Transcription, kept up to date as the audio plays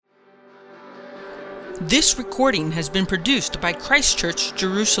This recording has been produced by Christ Church,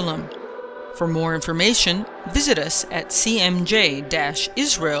 Jerusalem. For more information, visit us at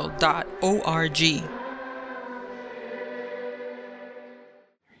cmj-israel.org.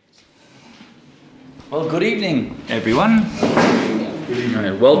 Well, good evening, everyone.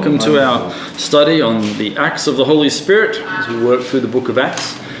 Right, welcome to our study on the Acts of the Holy Spirit as we work through the book of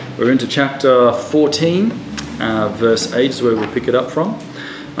Acts. We're into chapter 14, verse 8 is where we'll pick it up from.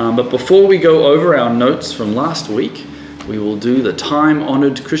 But before we go over our notes from last week, we will do the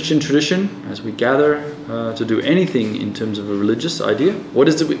time-honored Christian tradition as we gather to do anything in terms of a religious idea. What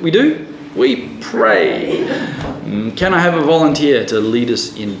is it we do? We pray. Can I have a volunteer to lead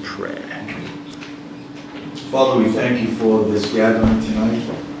us in prayer? Father, we thank you for this gathering tonight.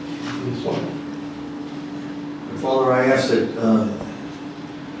 And Father, I ask that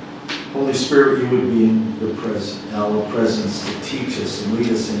Holy Spirit, you would be in our presence to teach us and lead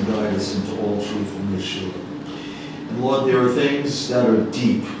us and guide us into all truth and Yeshua. And Lord, there are things that are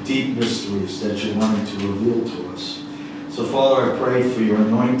deep, deep mysteries that you're wanting to reveal to us. So Father, I pray for your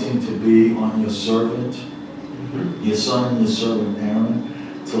anointing to be on your servant, your son and your servant Aaron,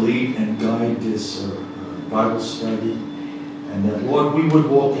 to lead and guide this Bible study, and that, Lord, we would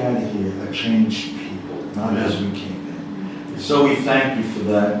walk out of here a changed people, not as we came in. So we thank you for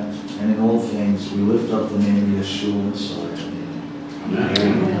that, and in all things we lift up the name of Yeshua Messiah.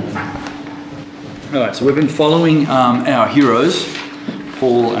 Amen. All right, so we've been following our heroes,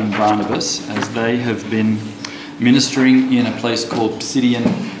 Paul and Barnabas, as they have been ministering in a place called Pisidian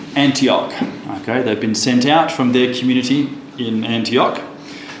Antioch. Okay, they've been sent out from their community in Antioch,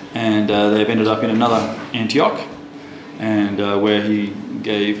 and they've ended up in another Antioch, and where he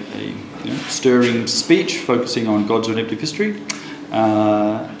gave a stirring speech focusing on God's redemptive history,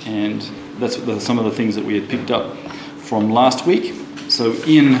 and that's some of the things that we had picked up from last week. So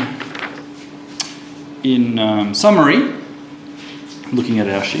in summary, looking at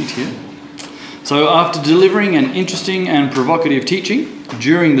our sheet here, so after delivering an interesting and provocative teaching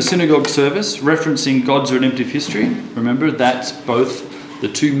during the synagogue service referencing God's redemptive history, remember that's both the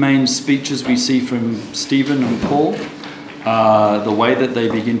two main speeches we see from Stephen and Paul, the way that they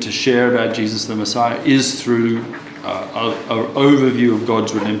begin to share about Jesus the Messiah is through an overview of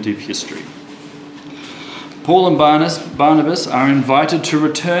God's redemptive history. Paul and Barnabas are invited to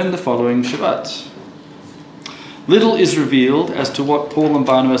return the following Shabbat. Little is revealed as to what Paul and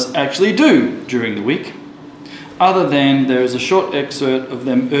Barnabas actually do during the week, other than there is a short excerpt of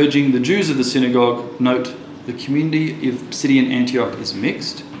them urging the Jews of the synagogue, note, the community of Pisidian Antioch is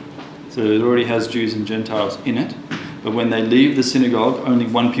mixed, so it already has Jews and Gentiles in it, but when they leave the synagogue, only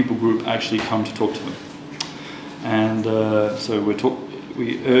one people group actually come to talk to them. And so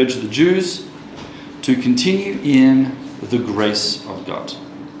we urge the Jews to continue in the grace of God.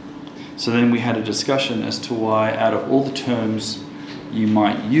 So then we had a discussion as to why, out of all the terms you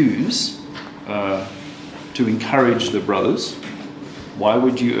might use to encourage the brothers, why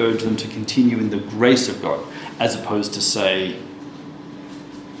would you urge them to continue in the grace of God, as opposed to, say,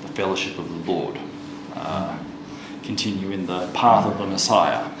 the fellowship of the Lord, continue in the path of the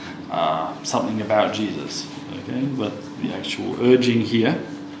Messiah, something about Jesus? Okay, but the actual urging here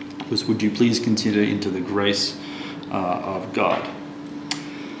was, would you please consider into the grace of God?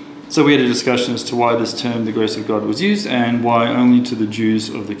 So we had a discussion as to why this term, the grace of God, was used, and why only to the Jews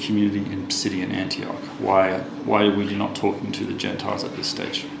of the community in Pisidian Antioch. Why are we not talking to the Gentiles at this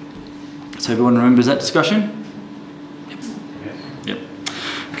stage? So everyone remembers that discussion? Yep.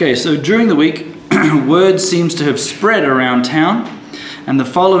 Okay, so during the week, word seems to have spread around town, and the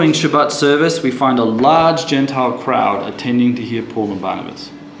following Shabbat service, we find a large Gentile crowd attending to hear Paul and Barnabas.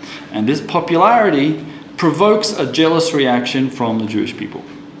 And this popularity provokes a jealous reaction from the Jewish people.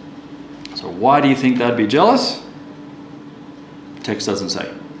 So why do you think they'd be jealous? The text doesn't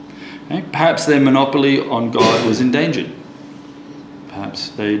say. Okay? Perhaps their monopoly on God was endangered. Perhaps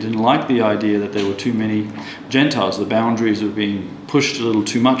they didn't like the idea that there were too many Gentiles. The boundaries were being pushed a little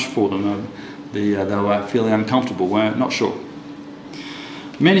too much for them. They were feeling uncomfortable. We're not sure.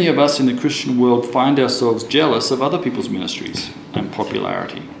 Many of us in the Christian world find ourselves jealous of other people's ministries and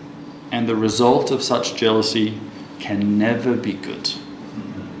popularity. And the result of such jealousy can never be good.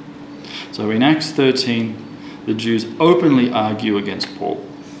 So in Acts 13, the Jews openly argue against Paul.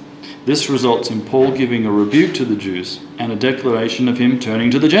 This results in Paul giving a rebuke to the Jews and a declaration of him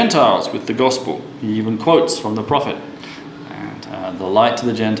turning to the Gentiles with the gospel. He even quotes from the prophet. And the light to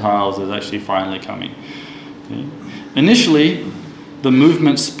the Gentiles is actually finally coming. Okay. Initially, the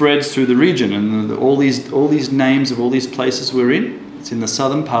movement spreads through the region, and all these names of all these places we're in, it's in the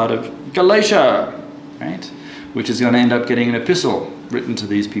southern part of Galatia, right? Which is going to end up getting an epistle written to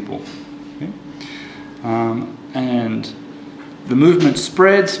these people. Okay? And the movement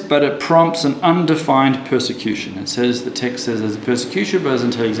spreads, but it prompts an undefined persecution. It says, the text says there's a persecution, but it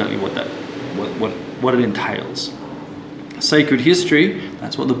doesn't tell you exactly what it entails. Sacred history,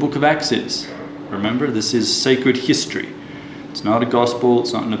 that's what the book of Acts is. Remember, this is sacred history. It's not a gospel,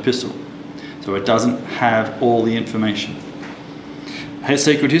 it's not an epistle. So it doesn't have all the information.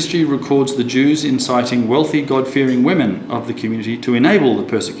 Sacred history records the Jews inciting wealthy, God-fearing women of the community to enable the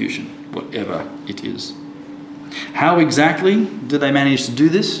persecution, whatever it is. How exactly do they manage to do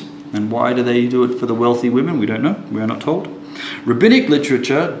this? And why do they do it for the wealthy women? We don't know. We are not told. Rabbinic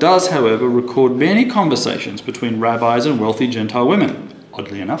literature does, however, record many conversations between rabbis and wealthy Gentile women,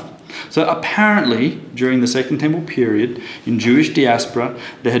 oddly enough. So apparently, during the Second Temple period, in Jewish diaspora,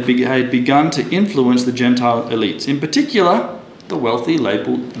 they had begun to influence the Gentile elites, in particular, the wealthy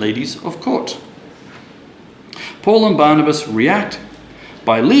ladies of court. Paul and Barnabas react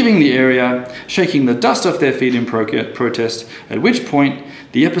by leaving the area, shaking the dust off their feet in protest, at which point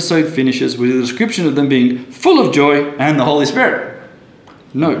the episode finishes with a description of them being full of joy and the Holy Spirit.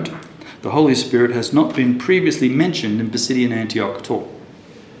 Note, the Holy Spirit has not been previously mentioned in Pisidian Antioch at all.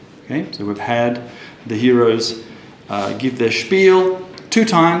 Okay, so we've had the heroes give their spiel 2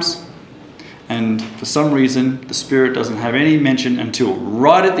 times, and for some reason the Spirit doesn't have any mention until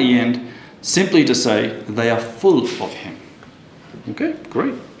right at the end, simply to say they are full of Him. Okay,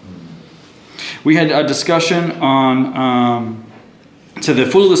 great. We had a discussion on, so they're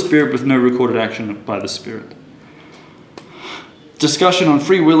full of the Spirit with no recorded action by the Spirit. Discussion on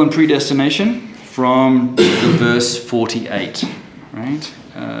free will and predestination from the verse 48, right?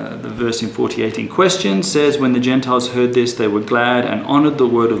 The verse in 48 in question says, when the Gentiles heard this, they were glad and honoured the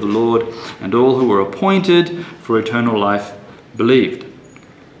word of the Lord, and all who were appointed for eternal life believed.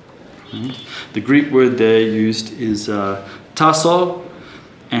 The Greek word there used is tasso,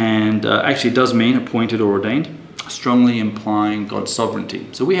 and actually does mean appointed or ordained, strongly implying God's sovereignty.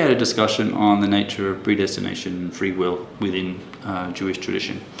 So we had a discussion on the nature of predestination and free will within Jewish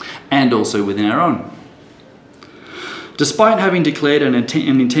tradition, and also within our own. Despite having declared an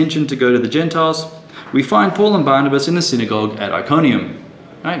intention to go to the Gentiles, we find Paul and Barnabas in the synagogue at Iconium.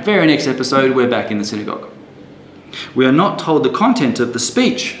 Right? Very next episode, we're back in the synagogue. We are not told the content of the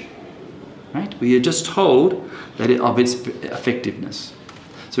speech. Right? We are just told of its effectiveness.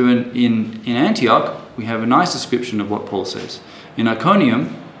 So in Antioch, we have a nice description of what Paul says. In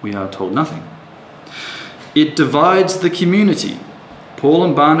Iconium, we are told nothing. It divides the community. Paul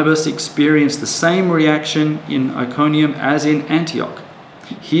and Barnabas experienced the same reaction in Iconium as in Antioch.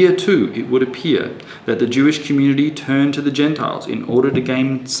 Here too, it would appear that the Jewish community turned to the Gentiles in order to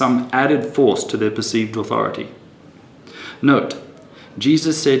gain some added force to their perceived authority. Note,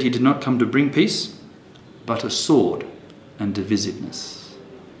 Jesus said he did not come to bring peace, but a sword and divisiveness.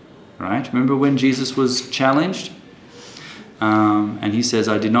 Right? Remember when Jesus was challenged? And he says,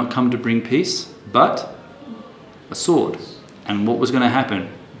 I did not come to bring peace, but a sword. And what was going to happen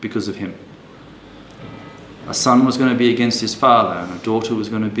because of him? A son was going to be against his father, and a daughter was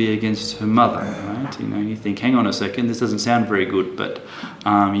going to be against her mother. Right? You think, hang on a second, this doesn't sound very good, but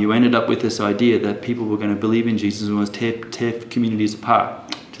you ended up with this idea that people were going to believe in Jesus and was tear communities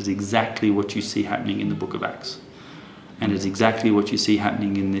apart, which is exactly what you see happening in the book of Acts, and it's exactly what you see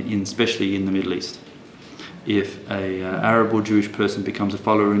happening especially in the Middle East. If a Arab or Jewish person becomes a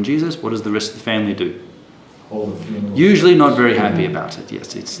follower in Jesus, what does the rest of the family do? Usually not very happy about it.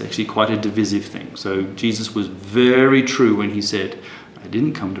 Yes, it's actually quite a divisive thing. So Jesus was very true when he said, I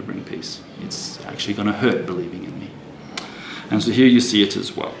didn't come to bring peace. It's actually going to hurt believing in me. And so here you see it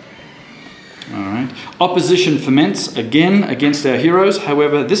as well. All right. Opposition ferments again against our heroes.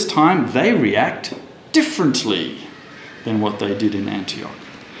 However, this time they react differently than what they did in Antioch.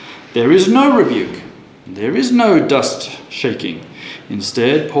 There is no rebuke. There is no dust shaking.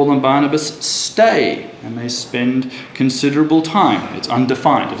 Instead, Paul and Barnabas stay, and they spend considerable time. It's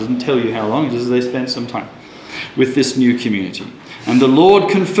undefined. It doesn't tell you how long. It says they spend some time with this new community. And the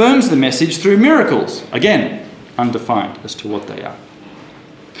Lord confirms the message through miracles. Again, undefined as to what they are.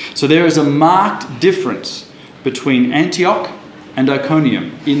 So there is a marked difference between Antioch and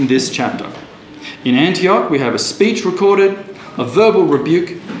Iconium in this chapter. In Antioch, we have a speech recorded, a verbal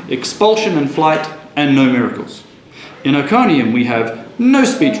rebuke, expulsion and flight, and no miracles. In Iconium, we have no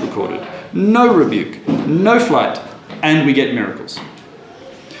speech recorded, no rebuke, no flight, and we get miracles.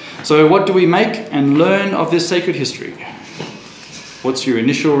 So what do we make and learn of this sacred history? What's your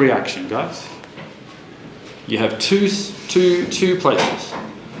initial reaction, guys? You have two places.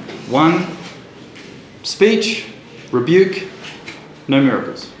 One, speech, rebuke, no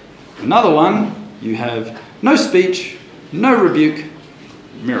miracles. Another one, you have no speech, no rebuke,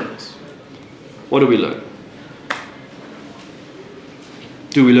 miracles. what do we learn?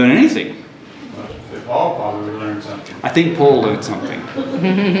 Do we learn anything? Paul probably learned something. I think Paul learned something.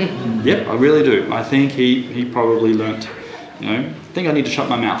 Yep, I really do. I think he probably learnt, I think I need to shut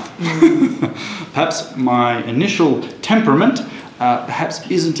my mouth. Perhaps my initial temperament perhaps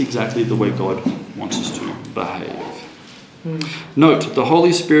isn't exactly the way God wants us to behave. Note, the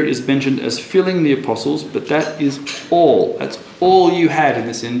Holy Spirit is mentioned as filling the apostles, but that is all. That's all you had in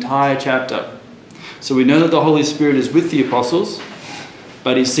this entire chapter. So we know that the Holy Spirit is with the apostles,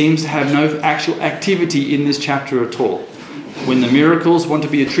 but he seems to have no actual activity in this chapter at all. When the miracles want to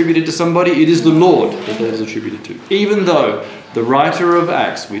be attributed to somebody, it is the Lord that it is attributed to. Even though the writer of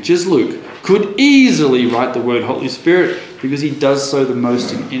Acts, which is Luke, could easily write the word Holy Spirit because he does so the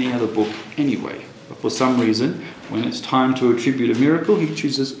most in any other book anyway. But for some reason, when it's time to attribute a miracle, he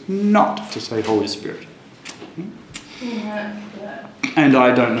chooses not to say Holy Spirit. And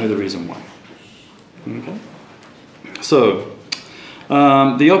I don't know the reason why. Okay? So,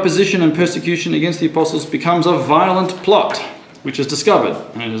 the opposition and persecution against the apostles becomes a violent plot, which is discovered.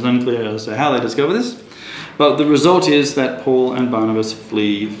 And it is unclear as to how they discover this. But the result is that Paul and Barnabas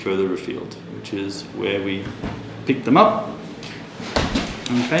flee further afield, which is where we pick them up.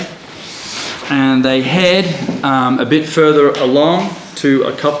 Okay. And they head a bit further along to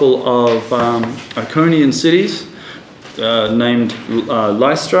a couple of Iconian cities named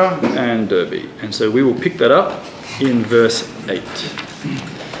Lystra and Derbe. And so we will pick that up in verse 8.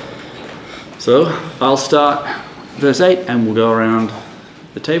 So I'll start verse 8 and we'll go around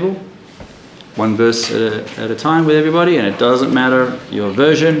the table, one verse at a time with everybody, and it doesn't matter your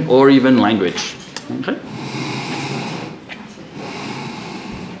version or even language. Okay?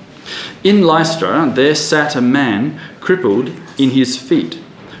 In Lystra there sat a man crippled in his feet,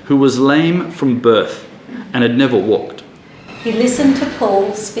 who was lame from birth and had never walked. He listened to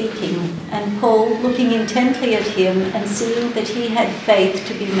Paul speaking, and Paul, looking intently at him and seeing that he had faith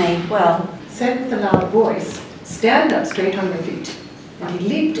to be made well, said with a loud voice, "Stand up straight on your feet." And he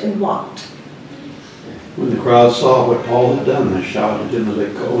leaped and walked. When the crowd saw what Paul had done, they shouted in the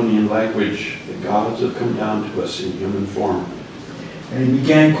Lycaonian language, "The gods have come down to us in human form." And he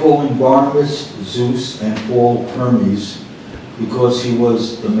began calling Barnabas Zeus and Paul Hermes, because he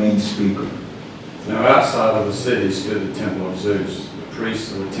was the main speaker. Now outside of the city stood the temple of Zeus. The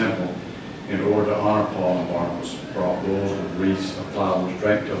priests of the temple, in order to honor Paul and Barnabas, brought bulls with wreaths of flowers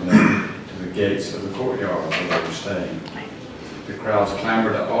draped on them to the gates of the courtyard where they were staying. The crowds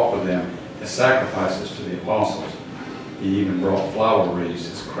clamored to offer them as sacrifices to the apostles. He even brought flower wreaths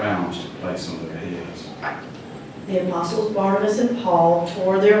as crowns to place on their heads. The apostles Barnabas and Paul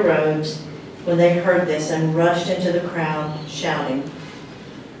tore their robes when they heard this and rushed into the crowd, shouting,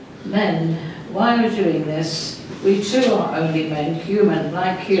 "Men, why are you doing this? We too are only men, human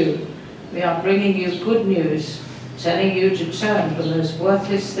like you. We are bringing you good news, telling you to turn from those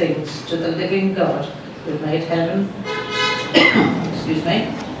worthless things to the living God who made heaven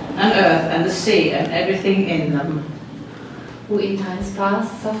and earth and the sea and everything in them. Who in times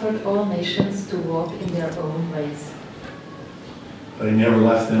past suffered all nations to walk in their own ways. But he never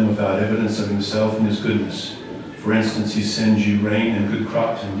left them without evidence of himself and his goodness. For instance, he sends you rain and good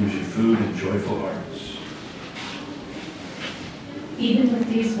crops and gives you food and joyful harvests." Even with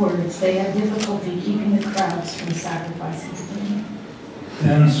these words, they had difficulty keeping the crowds from sacrificing to them.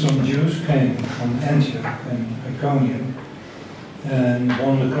 Then some Jews came from Antioch and Iconium and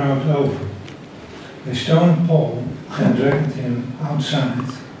won the crowd over. They stoned Paul and dragged him outside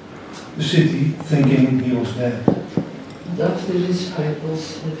the city, thinking he was dead. And after the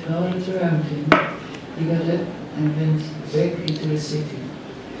disciples had gathered around him, he got up and went back into the city.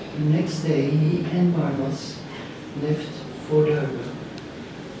 The next day he and Barnabas left for Derbe.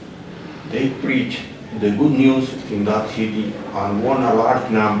 They preached the good news in that city and won a large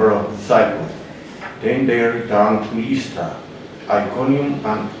number of disciples. Then they returned to Lystra, Iconium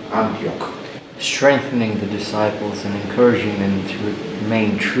and Antioch, strengthening the disciples and encouraging them to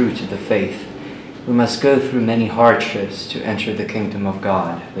remain true to the faith. "We must go through many hardships to enter the kingdom of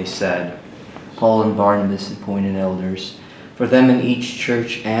God," they said. Paul and Barnabas appointed elders for them in each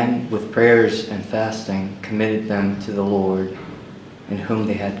church, and with prayers and fasting committed them to the Lord, in whom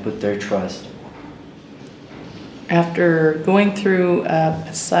they had put their trust. After going through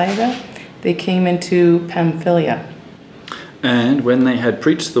Pisidia, they came into Pamphylia. And when they had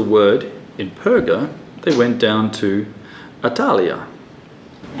preached the word in Perga, they went down to Attalia.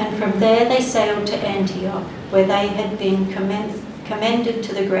 And from there they sailed to Antioch, where they had been commended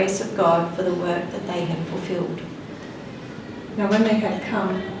to the grace of God for the work that they had fulfilled. Now when they had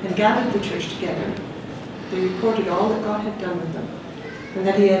come and gathered the church together, they reported all that God had done with them, and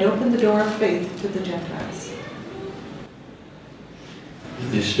that he had opened the door of faith to the Gentiles.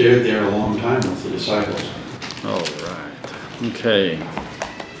 They stayed there a long time with the disciples. All right. Okay.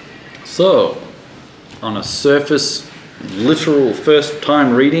 So, on a surface, literal first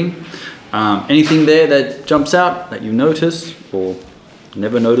time reading, anything there that jumps out that you notice or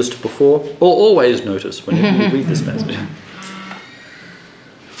never noticed before, or always notice whenever you read this passage?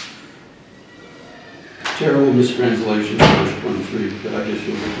 Terrible mistranslation of verse 23, but I guess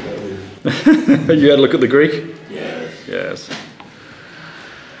you'll look at that later. You had a look at the Greek? Yes. Yes.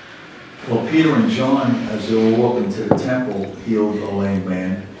 Well, Peter and John, as they were walking to the temple, healed a lame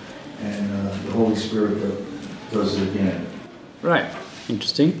man, and the Holy Spirit does it again. Right.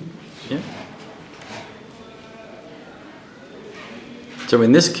 Interesting. Yeah. So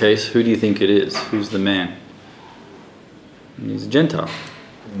in this case, who do you think it is? Who's the man? He's a Gentile.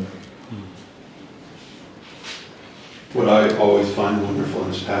 Yeah. What I always find wonderful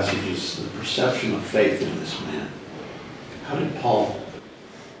in this passage is the perception of faith in this man. How did Paul,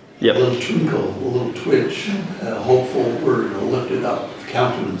 Yep. a little twinkle, a little twitch, a hopeful word, a lifted up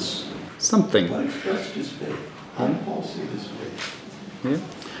countenance, Something. what expressed his faith? How did Paul see his faith?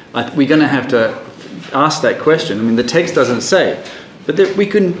 Yeah. We're going to have to ask that question. I mean, the text doesn't say, but we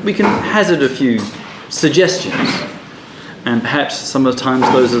can hazard a few suggestions, and perhaps sometimes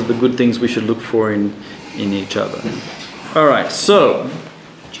those are the good things we should look for in each other. All right, so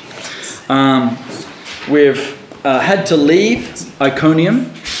we've had to leave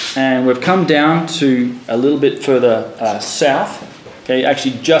Iconium, and we've come down to a little bit further south. Okay,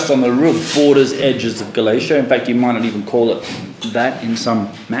 actually just on the real borders, edges of Galatia. In fact, you might not even call it that in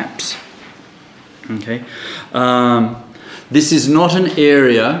some maps. Okay, this is not an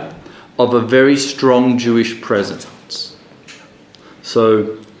area of a very strong Jewish presence.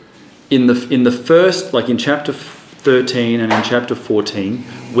 So, in the first, like in chapter 13 and in chapter 14,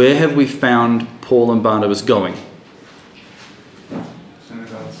 where have we found Paul and Barnabas going?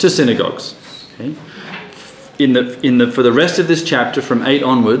 Synagogues. To synagogues. Okay. For the rest of this chapter, from 8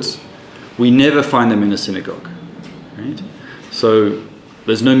 onwards, we never find them in a synagogue. Right? So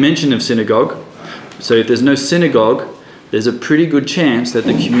there's no mention of synagogue. So if there's no synagogue, there's a pretty good chance that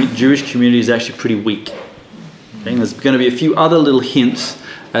the Jewish community is actually pretty weak. Okay? And there's going to be a few other little hints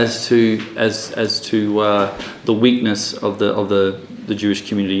as to the weakness of the Jewish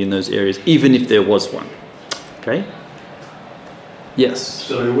community in those areas, even if there was one. Okay? Yes.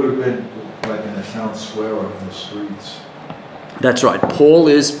 So it would have been like in the town square or in the streets. That's right. Paul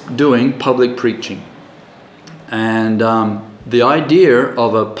is doing public preaching. And the idea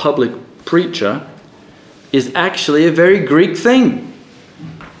of a public preacher is actually a very Greek thing.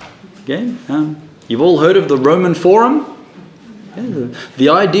 Okay? You've all heard of the Roman Forum? Yeah, the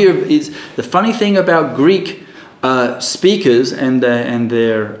idea is, the funny thing about Greek speakers and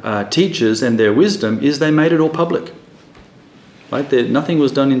their teachers and their wisdom is they made it all public. Right? Nothing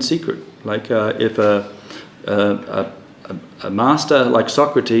was done in secret. Like if a master like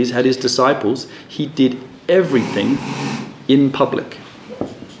Socrates had his disciples, he did everything in public.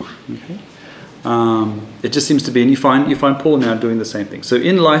 Okay? It just seems to be, and you find Paul now doing the same thing. So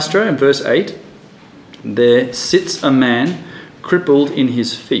in Lystra, in verse 8, there sits a man crippled in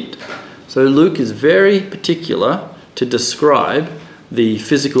his feet. So Luke is very particular to describe the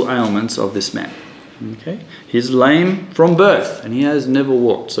physical ailments of this man. Okay, he's lame from birth and he has never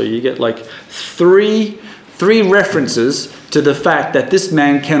walked. So you get like three references to the fact that this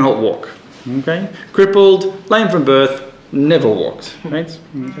man cannot walk. Okay, crippled, lame from birth, never walked. Right?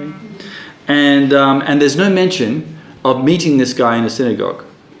 Okay, and there's no mention of meeting this guy in a synagogue.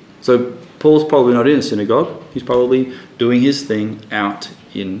 So Paul's probably not in a synagogue. He's probably doing his thing out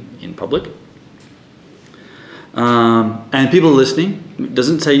in public. And people are listening. It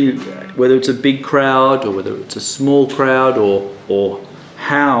doesn't say you whether it's a big crowd or whether it's a small crowd or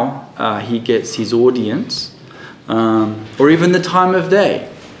how he gets his audience, or even the time of day.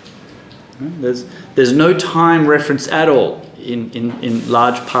 There's no time reference at all in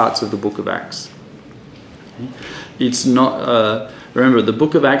large parts of the book of Acts. It's not. Remember, the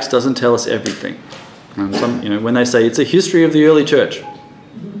book of Acts doesn't tell us everything. When they say it's a history of the early church,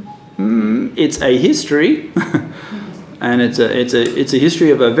 it's a history, and it's a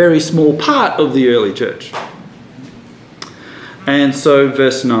history of a very small part of the early church. And so,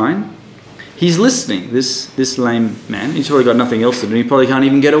 verse 9, he's listening. This lame man, he's probably got nothing else to do. He probably can't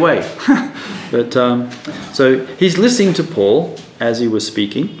even get away. But so he's listening to Paul as he was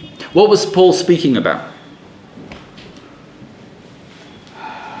speaking. What was Paul speaking about?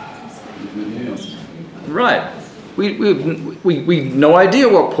 Right. We no idea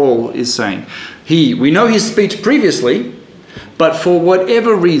what Paul is saying. We know his speech previously, But for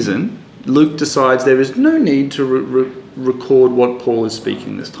whatever reason, Luke decides there is no need to record what Paul is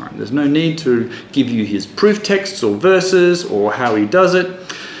speaking this time. There's no need to give you his proof texts or verses or how he does it.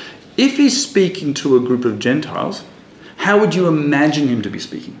 If he's speaking to a group of Gentiles, how would you imagine him to be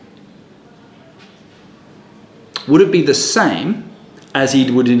speaking? Would it be the same as he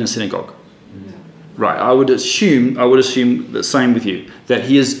would in a synagogue? Right, I would assume the same with you, that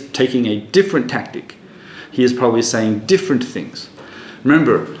he is taking a different tactic. He is probably saying different things.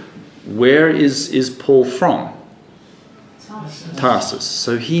 Remember, where is Paul from? Tarsus.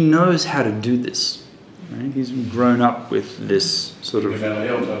 So he knows how to do this. Right? He's grown up with this sort of...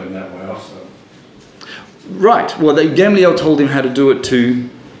 Gamaliel told him that way also. Right, well, Gamaliel told him how to do it to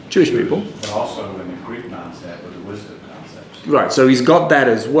Jewish people. But also in the Greek mindset with the wisdom concepts. Right, so he's got that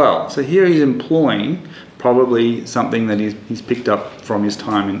as well. So here he's employing probably something that he's picked up from his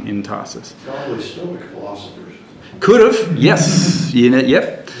time in Tarsus. Probably Stoic philosophers. Could have, yes.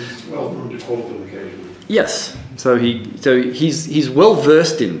 Yep. It's well known to quote them occasionally. Yes. So he's well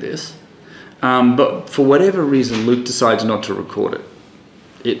versed in this, but for whatever reason, Luke decides not to record it.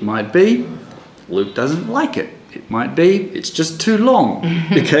 It might be Luke doesn't like it. It might be it's just too long.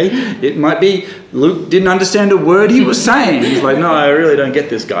 Okay. It might be Luke didn't understand a word he was saying. He's like, no, I really don't get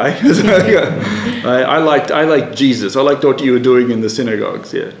this guy. I liked Jesus. I liked what you were doing in the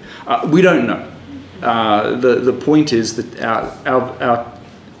synagogues. Yeah. We don't know. The point is that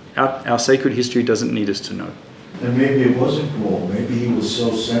our sacred history doesn't need us to know. And maybe it wasn't Paul. Maybe he was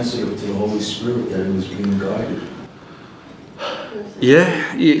so sensitive to the Holy Spirit that he was being guided.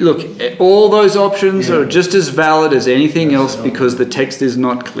 Yeah, look, all those options are just as valid as anything else because the text is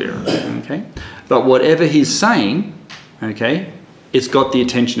not clear. Okay, but whatever he's saying, okay, it's got the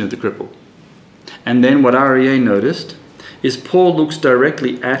attention of the cripple. And then what REA noticed is Paul looks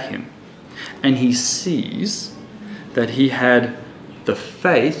directly at him, and he sees that he had the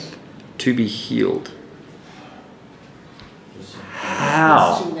faith to be healed.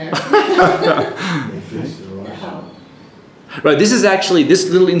 How? Right, this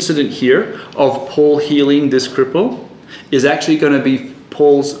little incident here of Paul healing this cripple is actually going to be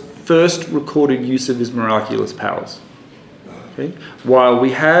Paul's first recorded use of his miraculous powers. Okay? While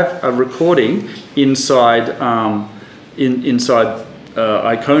we have a recording inside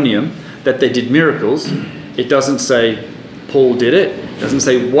Iconium that they did miracles, it doesn't say Paul did it. It doesn't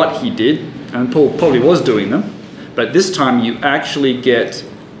say what he did, and Paul probably was doing them. But this time you actually get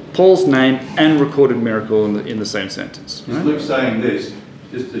Paul's name and recorded miracle in the same sentence. Is Luke saying this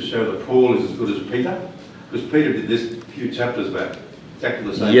just to show that Paul is as good as Peter? Because Peter did this a few chapters back,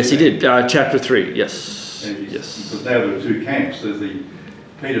 exactly the same. Yes, he did. Chapter 3, yes. Yes. Because now there are two camps. There's the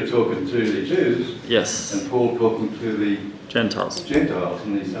Peter talking to the Jews, yes, and Paul talking to the Gentiles.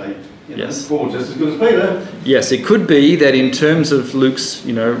 And they say, yes, Paul's just as good as Peter. Yes, it could be that in terms of Luke's,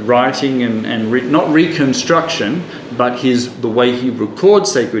 writing and not reconstruction, but the way he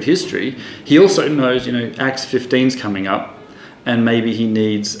records sacred history, he also knows, Acts 15's coming up, and maybe he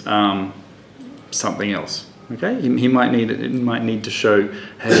needs something else. Okay, he might need to show,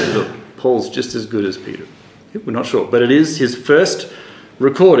 hey, look, Paul's just as good as Peter. We're not sure, but it is his first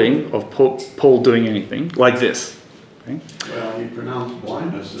recording of Paul doing anything like this. Okay. Well, he pronounced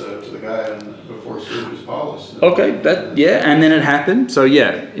blindness to the guy before Sergius Paulus. Okay, and then it happened. So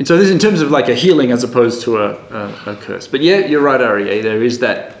and so this is in terms of like a healing as opposed to a curse. But yeah, you're right, Ari. There is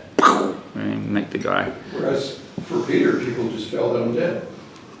that make the guy. Whereas for Peter, people just fell down dead.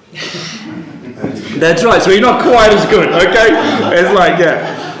 That's right. So you're not quite as good. Okay, it's like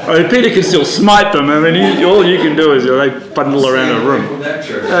Peter can still smite them. I mean, all you can do is they bundle around a room.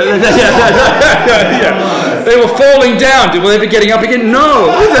 They were falling down. Were they ever getting up again? No.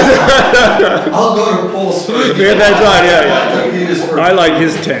 I'll go to Paul's. Yeah, that's right. Yeah. I like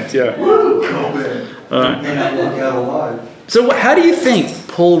his tent. Yeah. May not look out alive. So, how do you think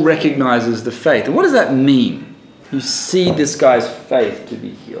Paul recognizes the faith, and what does that mean? You see this guy's faith to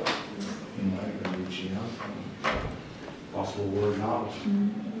be healed. Possible word knowledge.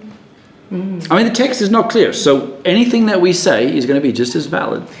 I mean, the text is not clear, so anything that we say is going to be just as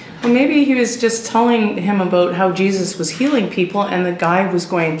valid. Well, maybe he was just telling him about how Jesus was healing people, and the guy was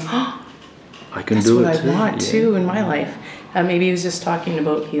going, oh, I can do it that's too. what I want too in my life. Maybe he was just talking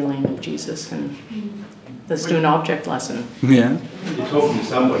about healing of Jesus and the student object lesson. Yeah. When you're talking to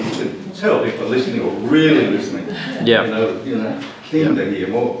somebody, you can tell if they're listening or really listening. Yeah. Keen to hear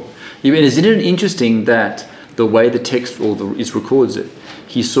more. Isn't it interesting that the way the text records it,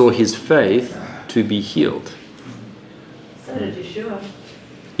 he saw his faith to be healed. So did Yeshua.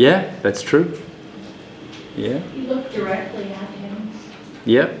 Yeah, that's true. Yeah. He looked directly at him.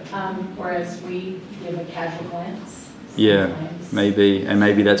 Yep. Whereas we give a casual glance. Yeah, maybe. And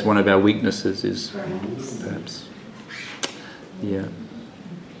maybe that's one of our weaknesses is perhaps. Yeah.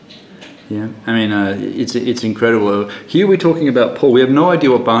 Yeah. I mean, it's incredible. Here we're talking about Paul. We have no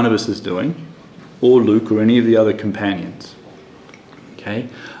idea what Barnabas is doing, or Luke, or any of the other companions. Okay?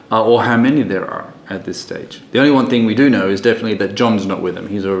 Or how many there are at this stage. The only one thing we do know is definitely that John's not with them.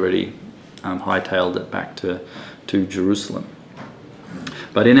 He's already hightailed it back to Jerusalem.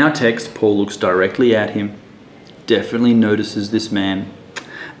 But in our text, Paul looks directly at him, definitely notices this man,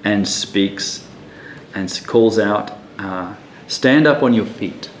 and speaks and calls out, stand up on your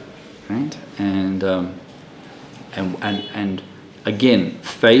feet. Right? And again,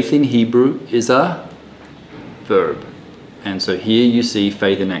 faith in Hebrew is a verb. And so here you see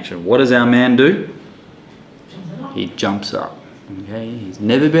faith in action. What does our man do? He jumps up. Okay? He's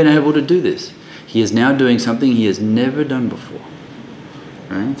never been able to do this. He is now doing something he has never done before.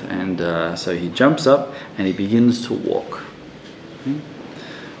 Right? And so he jumps up and he begins to walk. Okay?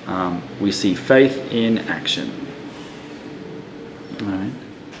 We see faith in action. All right.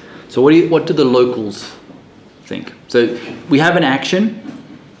 So what do the locals think? So we have an action,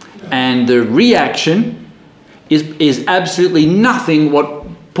 and the reaction is absolutely nothing what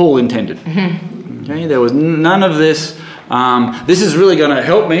Paul intended. Okay, there was none of this. This is really going to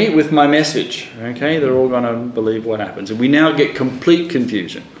help me with my message. Okay, they're all going to believe what happens, and we now get complete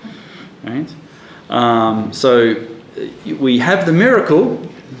confusion. Right? So we have the miracle.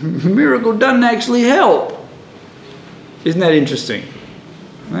 The miracle doesn't actually help. Isn't that interesting?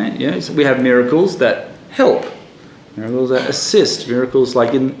 Right? Yeah. So we have miracles that help. Miracles that assist, miracles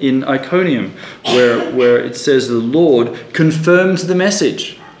like in Iconium, where it says the Lord confirms the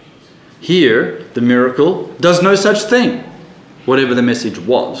message. Here, the miracle does no such thing, whatever the message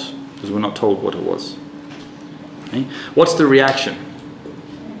was, because we're not told what it was. Okay? What's the reaction?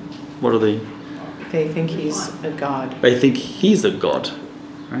 What are they? They think he's a god. They think he's a god,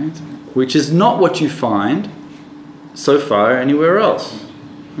 right? Which is not what you find so far anywhere else.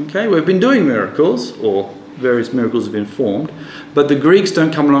 Okay, we've been doing miracles, or various miracles have been formed, but the Greeks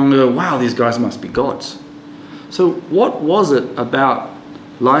don't come along and go, wow, these guys must be gods. So what was it about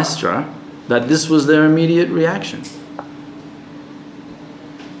Lystra that this was their immediate reaction?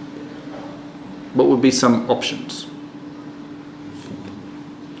 What would be some options?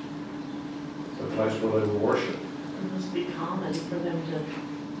 The place where they were worshipped. It must be common for them to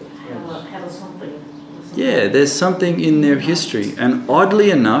have something. Yeah, there's something in their history, and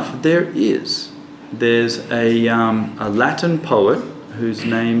oddly enough, there is. There's a Latin poet whose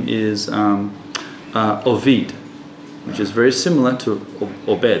name is Ovid, which is very similar to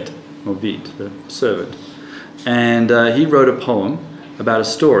Ovid, the servant. And he wrote a poem about a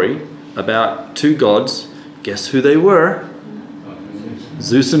story about two gods. Guess who they were?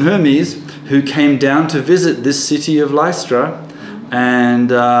 Zeus and Hermes, who came down to visit this city of Lystra, and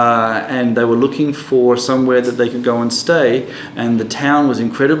they were looking for somewhere that they could go and stay, and the town was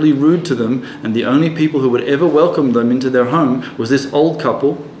incredibly rude to them, and the only people who would ever welcome them into their home was this old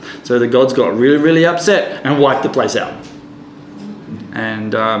couple. So the gods got really, really upset and wiped the place out.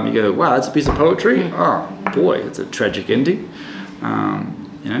 And you go, wow, that's a piece of poetry? Oh boy, it's a tragic ending.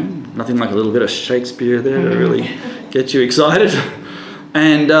 Nothing like a little bit of Shakespeare there to really get you excited.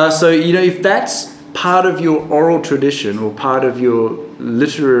 And so, if that's part of your oral tradition or part of your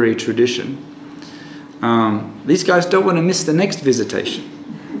literary tradition, these guys don't want to miss the next visitation.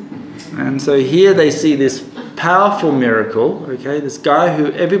 And so here they see this powerful miracle, okay, this guy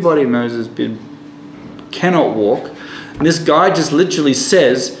who everybody knows cannot walk, and this guy just literally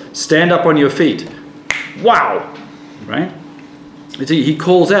says, stand up on your feet. Wow! Right? He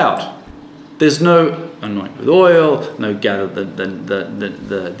calls out. There's no anoint with oil, no gather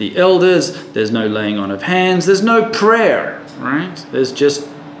the elders, there's no laying on of hands, there's no prayer, right? There's just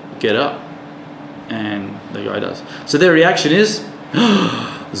get up. And the guy does. So their reaction is,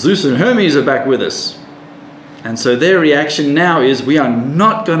 Zeus and Hermes are back with us. And so their reaction now is, we are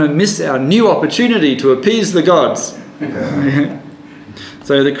not going to miss our new opportunity to appease the gods.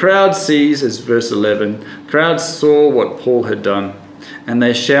 So the crowd sees, as verse 11, crowds saw what Paul had done, and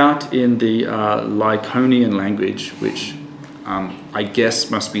they shout in the Lycaonian language, which I guess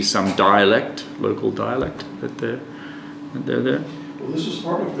must be some dialect, local dialect that they're there. Well, this is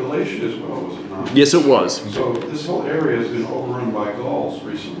part of Galatia as well, was it not? Yes, it was. So this whole area has been overrun by Gauls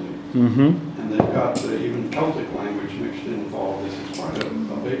recently. Mm-hmm. And they've got even Celtic language mixed in with all this. It's quite a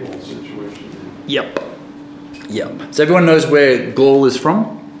big old situation. Yep. So everyone knows where Gaul is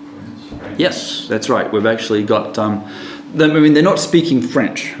from? Yes, that's right. We've actually got... they're not speaking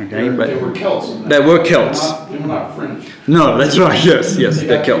French, okay? But they were Celts. They were Celts. They were not French. No, that's right. Yes, they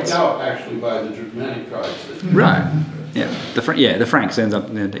they're got Celts. kicked out actually by the Germanic tribes. Right. The Franks ends up.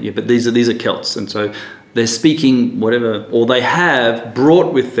 Yeah, but these are Celts, and so they're speaking whatever, or they have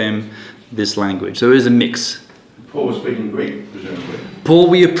brought with them this language. So there is a mix. Paul was speaking Greek, presumably. Paul,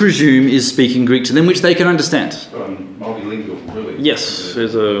 we presume, is speaking Greek to them, which they can understand. Multilingual, really. Yes,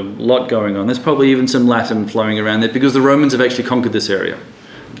 there's a lot going on. There's probably even some Latin flowing around there because the Romans have actually conquered this area.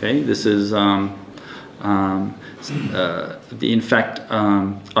 Okay, this is, in fact,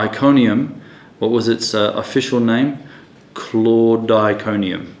 Iconium. What was its official name?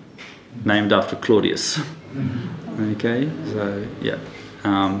 Claudiconium, named after Claudius. Okay, so yeah.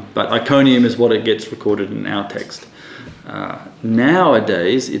 But Iconium is what it gets recorded in our text.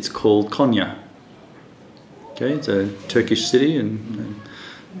 Nowadays, it's called Konya. Okay, it's a Turkish city, and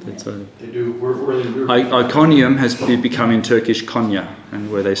it's a. They do. Iconium has become in Turkish Konya,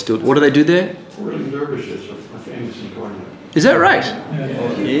 and where they still. What do they do there? Whirling dervishes are famous in Konya. Is that right?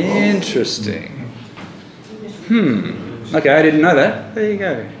 Interesting. Okay, I didn't know that. There you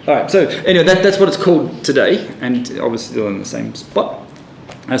go. All right, so anyway, that's what it's called today, and obviously still in the same spot.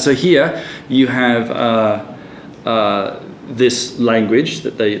 So here you have this language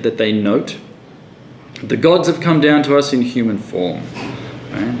that they note. The gods have come down to us in human form,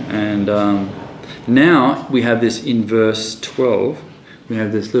 right? And now we have this in verse 12. We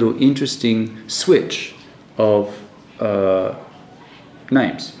have this little interesting switch of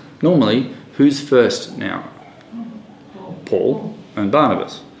names. Normally, who's first now? Paul and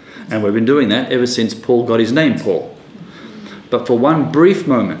Barnabas. And we've been doing that ever since Paul got his name, Paul. But for one brief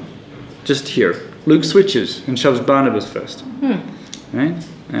moment, just here, Luke switches and shoves Barnabas first. Right?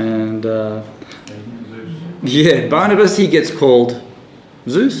 And Barnabas, he gets called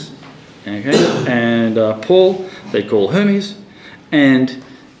Zeus. Okay? And Paul, they call Hermes. And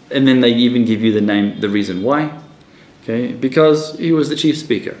then they even give you the reason why. Okay? Because he was the chief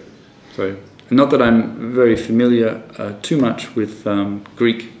speaker. So, not that I'm very familiar too much with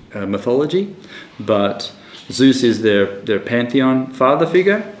Greek mythology, but Zeus is their pantheon father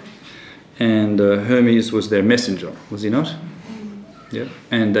figure, and Hermes was their messenger, was he not? Yeah.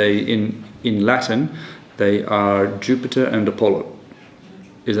 And they in Latin they are Jupiter and Apollo.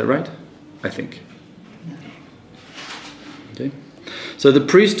 Is that right? I think. Okay. So the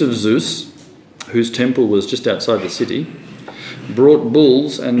priest of Zeus, whose temple was just outside the city, brought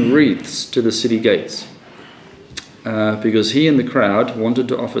bulls and wreaths to the city gates because he and the crowd wanted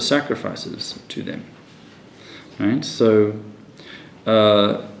to offer sacrifices to them. Right? So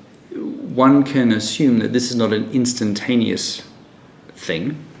one can assume that this is not an instantaneous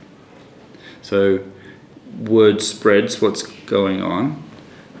thing. So word spreads what's going on.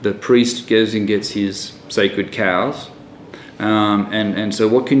 The priest goes and gets his sacred cows. And so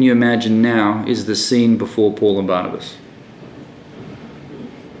what can you imagine now is the scene before Paul and Barnabas?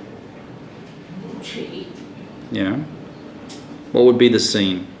 Yeah. What would be the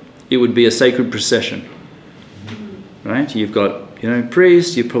scene? It would be a sacred procession. Right? You've got,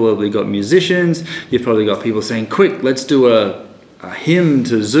 priests, you've probably got musicians, you've probably got people saying, quick, let's do a hymn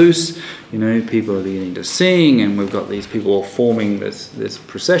to Zeus. People are beginning to sing, and we've got these people all forming this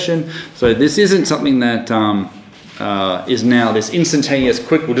procession. So this isn't something that is now this instantaneous,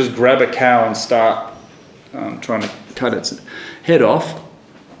 quick, we'll just grab a cow and start trying to cut its head off.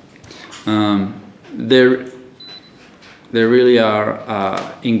 They really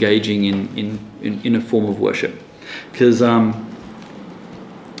are engaging in a form of worship, because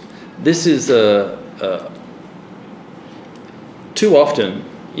this is too often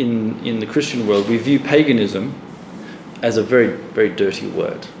in the Christian world we view paganism as a very, very dirty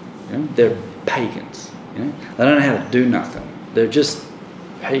word. They're pagans. They don't know how to do nothing. They're just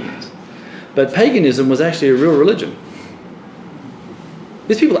pagans. But paganism was actually a real religion.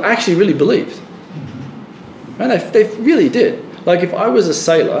 These people actually really believed. Right? They really did. Like if I was a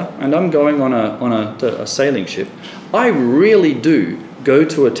sailor and I'm going on a sailing ship, I really do go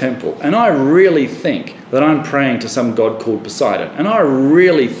to a temple and I really think that I'm praying to some god called Poseidon. And I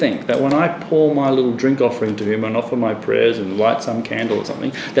really think that when I pour my little drink offering to him and offer my prayers and light some candle or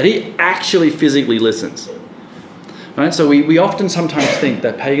something, that he actually physically listens. Right? So we often sometimes think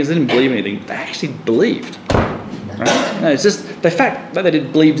that pagans didn't believe anything. They actually believed. Right? No, it's just the fact that they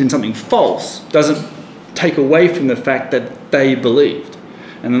believed in something false doesn't take away from the fact that they believed.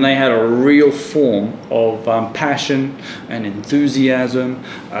 And then they had a real form of passion and enthusiasm,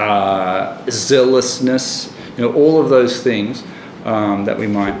 zealousness, all of those things that we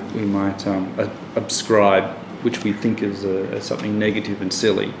might ascribe, which we think is something negative and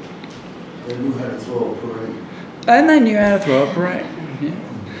silly. They knew how to throw a parade. And they knew how to throw a parade. Yeah.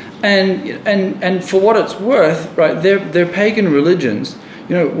 And for what it's worth, right? Their pagan religions,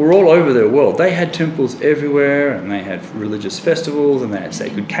 were all over their world. They had temples everywhere, and they had religious festivals, and they had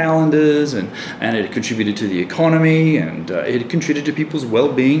sacred calendars, and it contributed to the economy, and it contributed to people's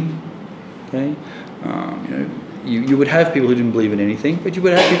well-being. Okay, you would have people who didn't believe in anything, but you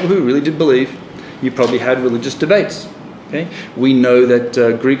would have people who really did believe. You probably had religious debates. Okay, we know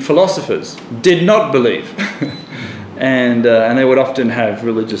that Greek philosophers did not believe. And they would often have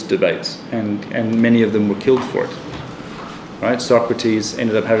religious debates, and many of them were killed for it. Right? Socrates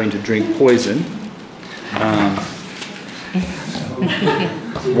ended up having to drink poison.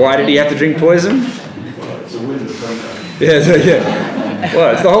 Why did he have to drink poison? It's a window.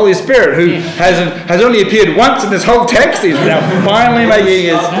 Well, it's the Holy Spirit who has only appeared once in this whole text. He's now finally making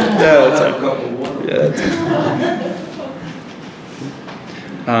his.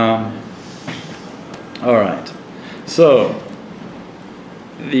 All right. So,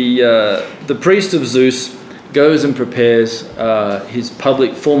 the priest of Zeus goes and prepares his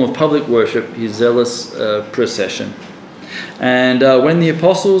form of public worship, his zealous procession. And when the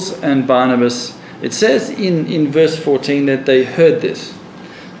apostles and Barnabas, it says in verse 14 that they heard this.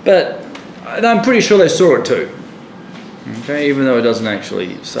 But I'm pretty sure they saw it too. Okay, even though it doesn't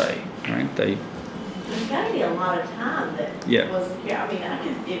actually say. Right? There's got to be a lot of time that was here. I mean,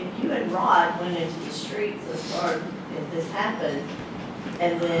 if you and Rod went into the streets as far as if this happened,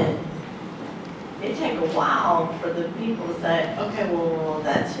 and then it'd take a while for the people to say, okay, well,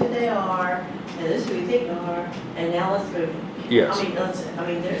 that's who they are, and this is who we think they are, and now let's go. Yes. I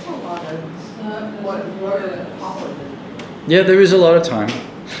mean, there's a lot of what Paul. Yeah, there is a lot of time.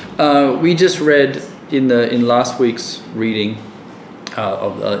 We just read in last week's reading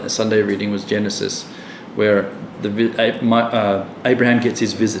of Sunday reading was Genesis, where Abraham gets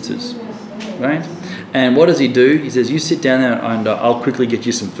his visitors, right? And what does he do? He says, "You sit down there, and I'll quickly get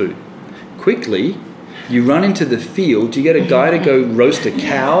you some food." Quickly, you run into the field. You get a guy to go roast a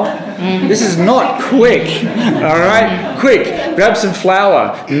cow. This is not quick, all right? Quick, grab some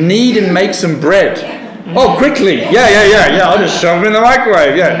flour, knead and make some bread. Oh, quickly! Yeah. I'll just shove them in the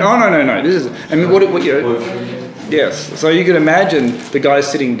microwave. Yeah. No. This is. I mean, what you know? Yes. So you can imagine the guy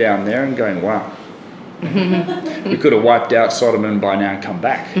sitting down there and going, "Wow, we could have wiped out Sodom and by now come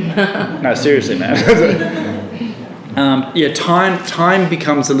back." No, seriously, man. Time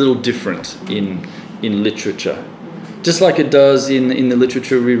becomes a little different in literature, just like it does in the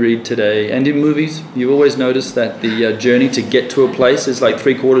literature we read today, and in movies. You always notice that the journey to get to a place is like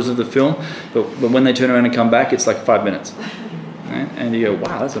 3/4 of the film, but when they turn around and come back, it's like 5 minutes. Right? And you go,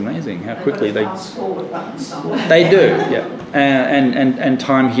 wow, that's amazing how quickly they do. Yeah, and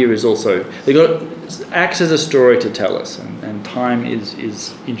time here is also acts as a story to tell us, and time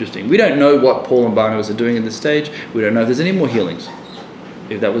is interesting. We don't know what Paul and Barnabas are doing at this stage. We don't know if there's any more healings,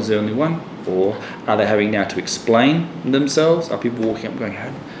 if that was the only one, or are they having now to explain themselves? Are people walking up going,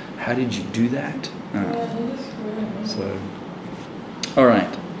 how did you do that? All right.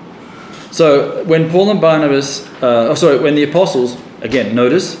 So when Paul and Barnabas, when the apostles, again,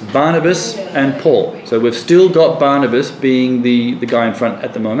 notice Barnabas and Paul. So we've still got Barnabas being the guy in front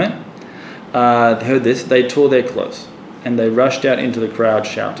at the moment. They heard this, they tore their clothes and they rushed out into the crowd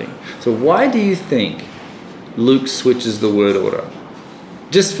shouting. So why do you think Luke switches the word order?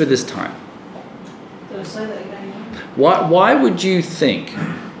 Just for this time. Why would you think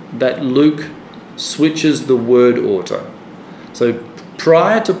that Luke switches the word order? So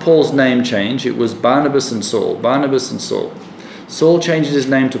prior to Paul's name change, it was Barnabas and Saul. Saul changes his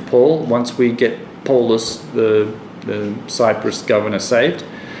name to Paul once we get Paulus, the Cyprus governor, saved,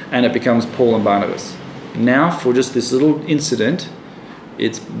 and it becomes Paul and Barnabas. Now, for just this little incident,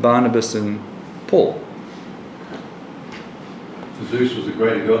 it's Barnabas and Paul. Zeus was a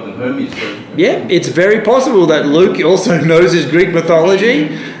greater god than Hermes. Yeah, it's very possible that Luke also knows his Greek mythology,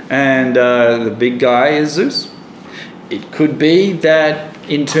 and the big guy is Zeus. It could be that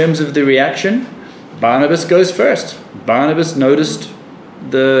in terms of the reaction, Barnabas goes first. Barnabas noticed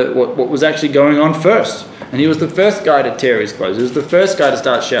what was actually going on first. And he was the first guy to tear his clothes. He was the first guy to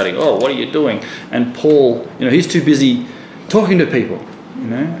start shouting, "Oh, what are you doing?" And Paul, he's too busy talking to people,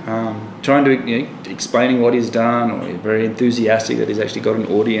 trying to, explaining what he's done, or he's very enthusiastic that he's actually got an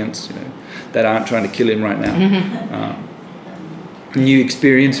audience, that aren't trying to kill him right now. New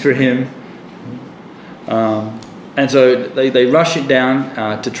experience for him. And so they rush it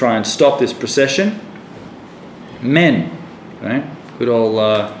down to try and stop this procession. Men, right? Good old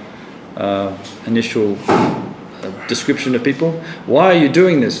initial description of people. Why are you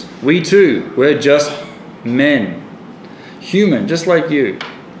doing this? We too, we're just men. Human, just like you.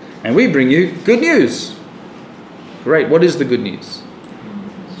 And we bring you good news. Great, what is the good news?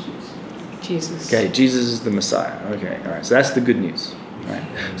 Jesus. Okay, Jesus is the Messiah. Okay, all right, so that's the good news.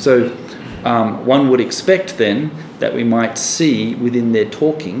 Right? So one would expect then that we might see within their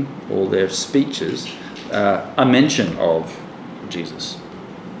talking or their speeches a mention of Jesus.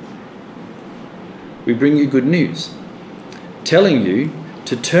 We bring you good news, telling you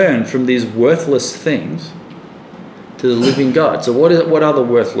to turn from these worthless things to the living God. So what are the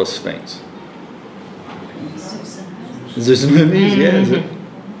worthless things? Zeus and Hermes,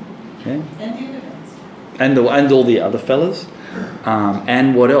 yeah. And all the other fellas.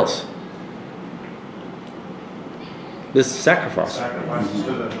 And what else? This sacrifice. Sacrifices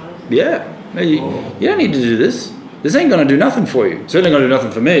to the... Yeah. You don't need to do this. This ain't going to do nothing for you. Certainly going to do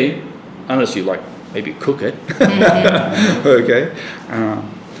nothing for me. Unless you maybe cook it. Okay. Aaron,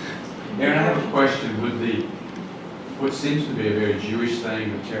 I have a question. Would what seems to be a very Jewish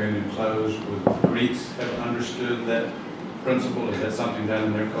thing of tearing in clothes, would Greeks have understood that principle? Is that something done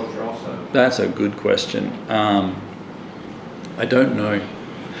in their culture also? That's a good question. I don't know.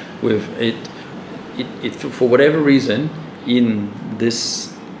 For whatever reason, in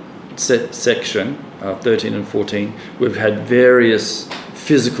this section, 13 and 14, we've had various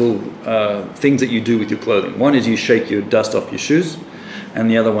physical things that you do with your clothing. One is you shake your dust off your shoes,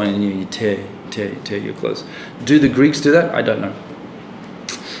 and the other one you tear your clothes. Do the Greeks do that? I don't know.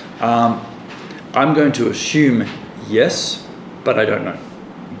 I'm going to assume yes, but I don't know.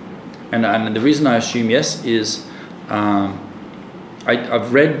 And the reason I assume yes is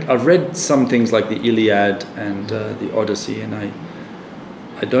I've read some things like the Iliad and the Odyssey, and I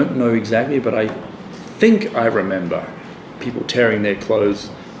don't know exactly, but I think I remember people tearing their clothes,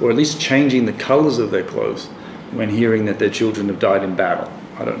 or at least changing the colours of their clothes when hearing that their children have died in battle.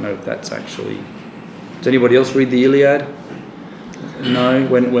 I don't know if that's actually... Does anybody else read the Iliad? No?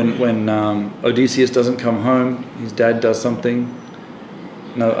 When Odysseus doesn't come home, his dad does something?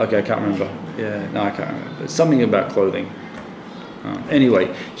 No? Okay, I can't remember. Yeah, no, I can't remember. It's something about clothing.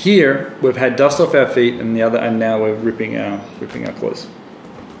 Anyway, here we've had dust off our feet, and now we're ripping our clothes.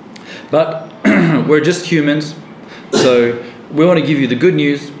 But we're just humans, so we want to give you the good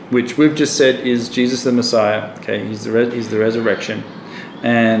news, which we've just said is Jesus the Messiah. Okay, he's the resurrection,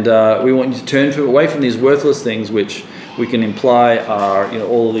 and we want you to turn away from these worthless things, which we can imply are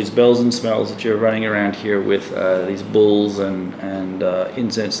all of these bells and smells that you're running around here with, these bulls and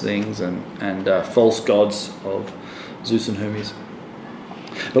incense things and false gods of Zeus and Hermes.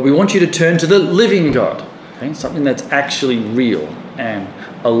 But we want you to turn to the living God, okay? Something that's actually real and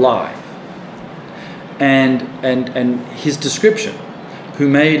alive. And his description, who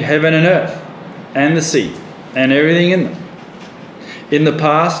made heaven and earth and the sea and everything in them. In the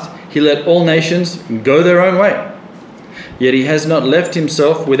past, he let all nations go their own way. Yet he has not left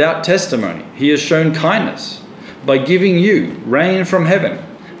himself without testimony. He has shown kindness by giving you rain from heaven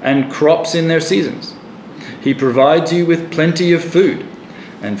and crops in their seasons. He provides you with plenty of food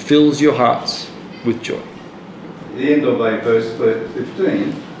and fills your hearts with joy. The end of verse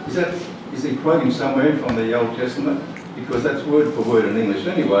 15, is he quoting somewhere from the Old Testament? Because that's word for word in English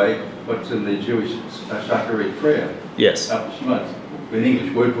anyway, what's in the Jewish Shacharit prayer. Yes. In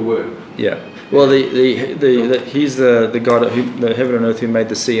English, word for word. Yeah. Well, he's the God, the heaven and earth who made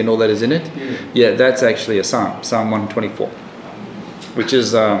the sea and all that is in it. Yeah, that's actually a psalm, Psalm 124, which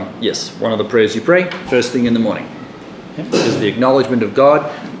is, one of the prayers you pray first thing in the morning. Yeah? Is the acknowledgement of God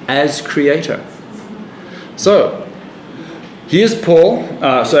as creator. So, here's Paul.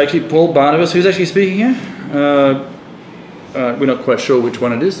 Paul Barnabas, who's actually speaking here. We're not quite sure which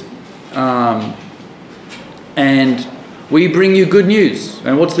one it is. And we bring you good news.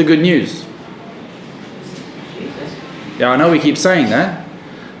 And what's the good news? Yeah, I know we keep saying that.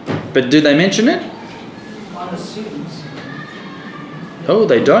 But do they mention it? One assumes. Oh,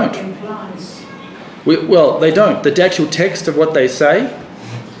 they don't. They don't. The actual text of what they say,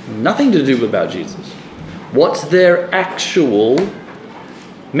 nothing to do about Jesus. What's their actual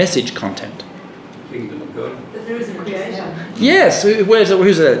message content? Kingdom of God. But there is a creation. Yes.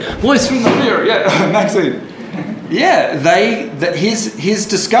 Who's that? Voice from the mirror. Yeah, Maxine. Yeah. His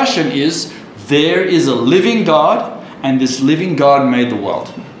discussion is there is a living God, and this living God made the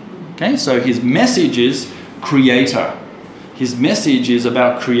world. Okay. So his message is creator. His message is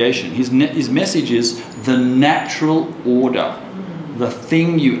about creation. His message is the natural order, the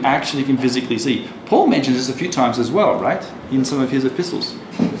thing you actually can physically see. Paul mentions this a few times as well, right? In some of his epistles.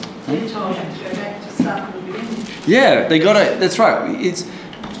 They told him to go back to start from the beginning. Yeah, that's right.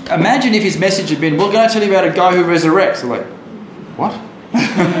 Imagine if his message had been, well, can I tell you about a guy who resurrects? They're like, what?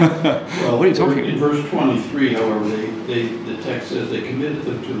 Well, what are you talking about? In verse 23, however, the text says they committed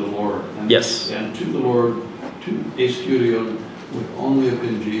them to the Lord. Yes. And to the Lord, to Escurion, would only have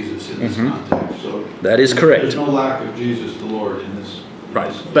been Jesus in this context. So that is correct. There's no lack of Jesus, the Lord, in this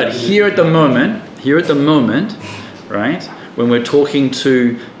Right. But here at the moment, right, when we're trying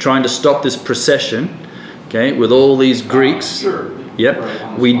to stop this procession, okay, with all these Greeks, yep,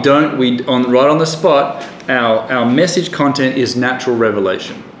 right on the spot, our message content is natural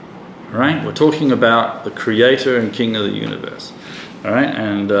revelation, right? We're talking about the Creator and King of the universe, all right?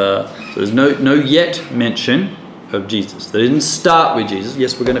 And so there's no yet mention of Jesus. They didn't start with Jesus.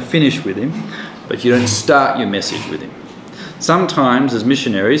 Yes, we're going to finish with him, but you don't start your message with him. Sometimes, as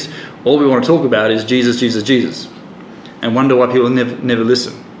missionaries, all we want to talk about is Jesus, Jesus, Jesus, and wonder why people never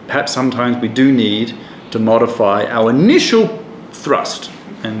listen. Perhaps sometimes we do need to modify our initial thrust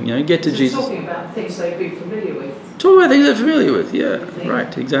and get to Jesus. Talking about things they'd be familiar with. Talk about things they're familiar with. Yeah,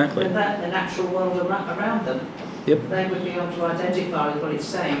 right, exactly. And the natural world around them. Yep. They would be able to identify with what it's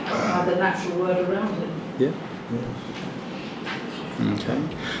saying by the natural world around them. Yeah. Okay.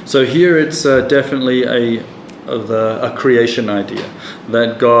 So here it's definitely a creation idea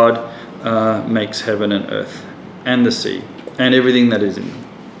that God makes heaven and earth and the sea and everything that is in them.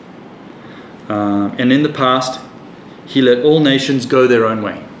 And in the past, he let all nations go their own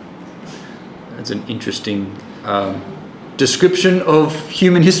way. That's an interesting description of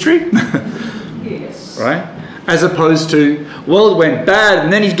human history. Yes. Right? As opposed to, well, it went bad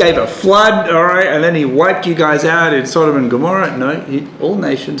and then he gave a flood, all right, and then he wiped you guys out in Sodom and Gomorrah. No, all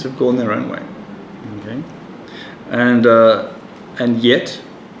nations have gone their own way. Okay? And yet,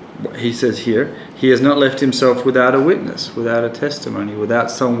 he says here, he has not left himself without a witness, without a testimony, without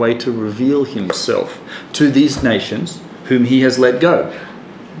some way to reveal himself to these nations whom he has let go.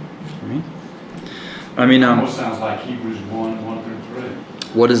 Right? I mean, almost sounds like Hebrews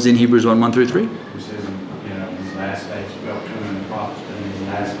 1:1-3. What is in Hebrews 1:1-3? It says, in these last days, he spoke to him in the prophets, but in these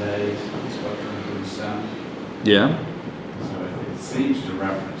last days, he spoke to him through his Son. Yeah. So it seems to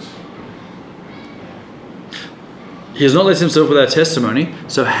reference. He has not left himself without testimony.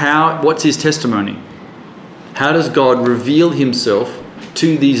 So what's his testimony? How does God reveal himself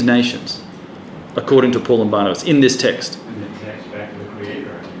to these nations, according to Paul and Barnabas, in this text? In the text, back to the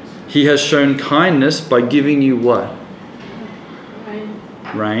Creator. He has shown kindness by giving you what?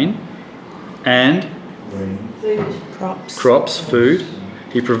 Rain. And? Food. Crops, food.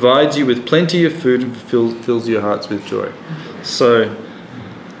 He provides you with plenty of food and fills your hearts with joy. So,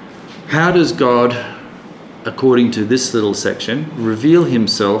 how does God, according to this little section, reveal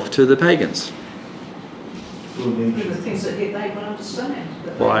himself to the pagans? Through the things that they will understand.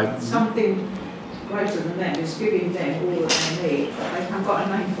 Why? Something greater than them is giving them all that they need, but they haven't got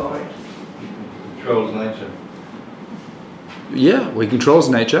a name for it. Controls nature. Yeah, he controls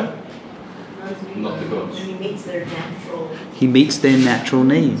nature. Not the gods. And he meets their natural. He meets their natural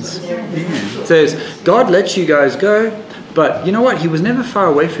needs. Yeah. Says, God lets you guys go, but you know what? He was never far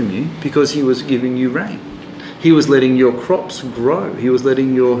away from you because he was giving you rain. He was letting your crops grow. He was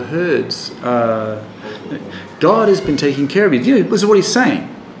letting your herds. God has been taking care of you. This is what he's saying.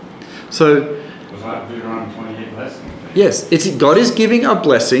 So, Was that Deuteronomy 28 blessing? yes, God is giving a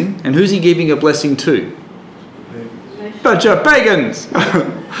blessing, and who's he giving a blessing to? Bunch of pagans.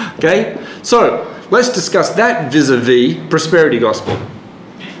 Okay, so let's discuss that vis-a-vis prosperity gospel.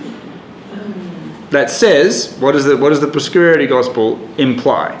 That says, what does the prosperity gospel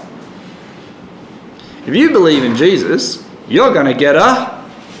imply? If you believe in Jesus, you're going to get a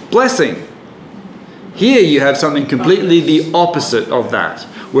blessing. Here you have something completely the opposite of that,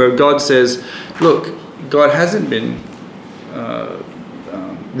 where God says, look, God hasn't been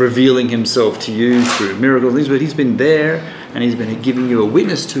revealing himself to you through miracles, things, but he's been there and he's been giving you a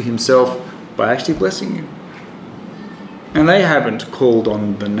witness to himself by actually blessing you. And they haven't called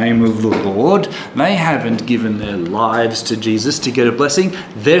on the name of the Lord. They haven't given their lives to Jesus to get a blessing.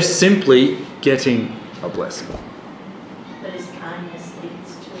 They're simply getting a blessing. But his kindness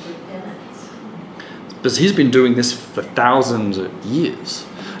leads to repentance. Because he's been doing this for thousands of years.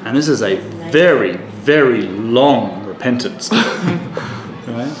 And this is a very, very long repentance.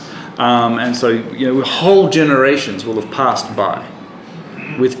 Right? And so, whole generations will have passed by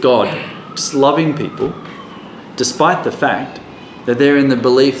with God just loving people, despite the fact that they're in the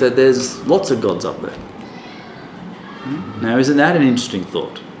belief that there's lots of gods up there. Now, isn't that an interesting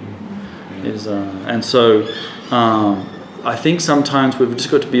thought? And so, I think sometimes we've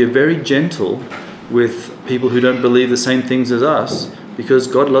just got to be very gentle with people who don't believe the same things as us, because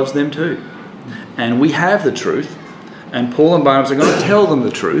God loves them too. And we have the truth, and Paul and Barnabas are going to tell them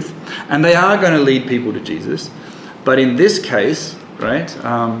the truth, and they are going to lead people to Jesus. But in this case, right,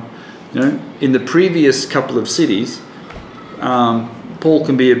 in the previous couple of cities, Paul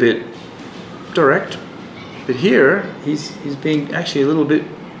can be a bit direct, but here he's being actually a little bit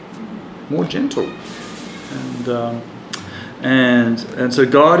more gentle, And so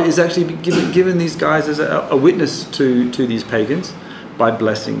God is actually given these guys as a witness to these pagans by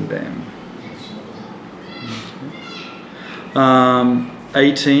blessing them.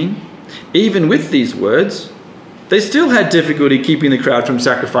 18. Even with these words, they still had difficulty keeping the crowd from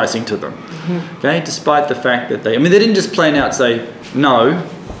sacrificing to them. Okay, despite the fact that they didn't just plain out say no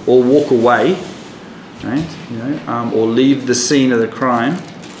or walk away, right? Or leave the scene of the crime.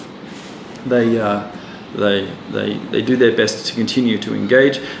 They do their best to continue to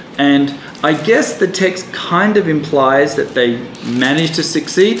engage, and I guess the text kind of implies that they managed to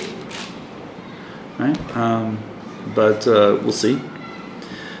succeed, right? But we'll see.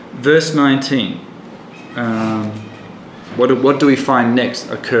 Verse 19. What do we find next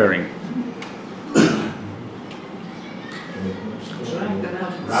occurring?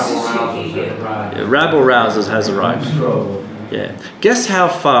 Rabble-rousers has arrived. Yeah. Guess how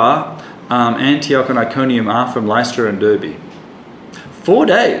far Antioch and Iconium are from Lystra and Derbe? 4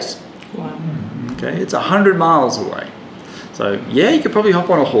 days. Wow. Okay, it's 100 miles away. So yeah, you could probably hop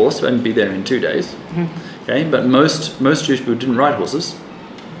on a horse and be there in 2 days. Okay, but most Jewish people didn't ride horses.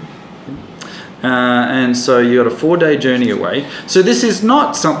 And so you got a 4-day journey away. So this is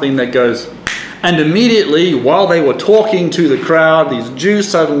not something that goes, and immediately while they were talking to the crowd, these Jews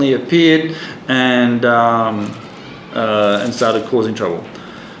suddenly appeared and started causing trouble.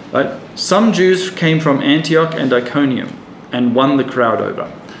 Right? Some Jews came from Antioch and Iconium and won the crowd over.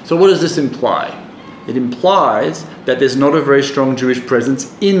 So what does this imply? It implies that there's not a very strong Jewish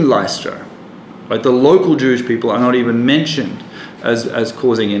presence in Lystra. Right? The local Jewish people are not even mentioned as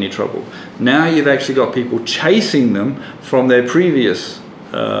causing any trouble. Now you've actually got people chasing them from their previous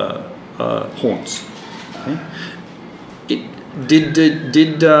haunts. Okay?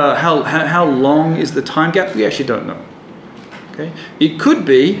 How long is the time gap? We actually don't know. Okay? It could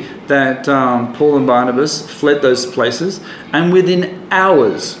be that Paul and Barnabas fled those places and within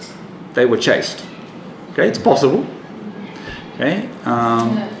hours they were chased. Okay, it's possible. Okay,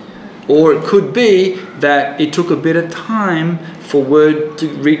 or it could be that it took a bit of time for word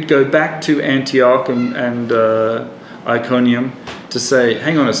to go back to Antioch and Iconium to say,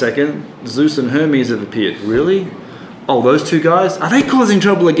 hang on a second, Zeus and Hermes have appeared. Really? Oh, those two guys? Are they causing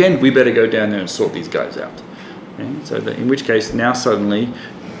trouble again? We better go down there and sort these guys out. Okay? So in which case, now suddenly,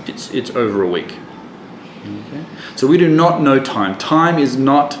 it's over a week. Okay? So we do not know time. Time is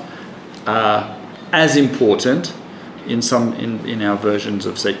not as important in our versions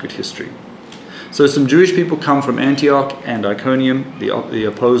of sacred history. So some Jewish people come from Antioch and Iconium, the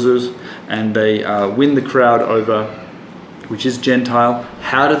opposers, and they win the crowd over, which is Gentile.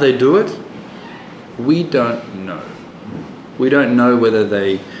 How do they do it? We don't know. We don't know whether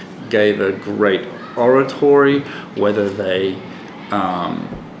they gave a great oratory, whether they,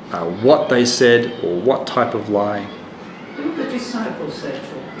 what they said, or what type of lie. Who are the disciples they're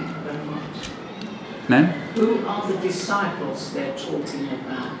talking about? Ma'am? Who are the disciples they're talking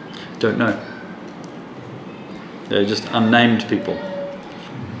about? Don't know. They're just unnamed people.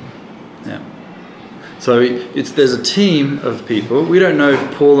 Yeah. So there's a team of people. We don't know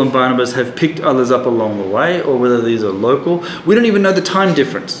if Paul and Barnabas have picked others up along the way or whether these are local. We don't even know the time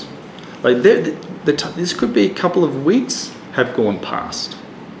difference. Like this could be a couple of weeks have gone past.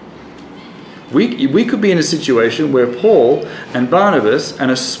 We could be in a situation where Paul and Barnabas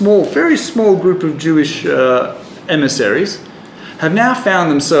and a very small group of Jewish emissaries have now found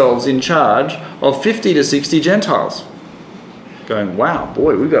themselves in charge of 50 to 60 Gentiles. Going, wow,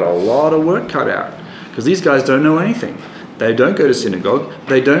 boy, we've got a lot of work cut out. Because these guys don't know anything. They don't go to synagogue.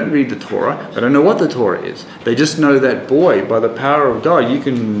 They don't read the Torah. They don't know what the Torah is. They just know that, boy, by the power of God, you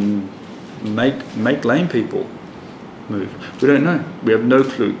can make lame people move. We don't know. We have no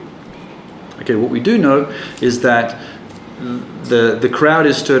clue. Okay, what we do know is that the crowd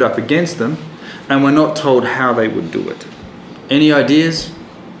is stirred up against them, and we're not told how they would do it. Any ideas?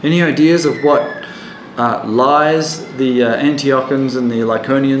 Any ideas of what lies the Antiochans and the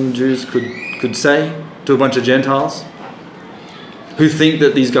Lycaonian Jews could say to a bunch of Gentiles who think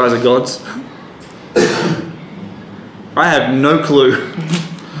that these guys are gods? I have no clue.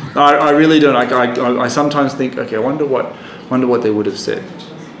 I really don't. I sometimes think, okay, I wonder what they would have said.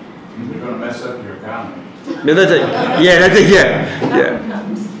 You're going to mess up your economy. Yeah, that's it. Yeah.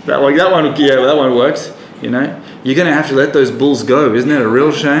 That one works. You know, you're going to have to let those bulls go. Isn't that a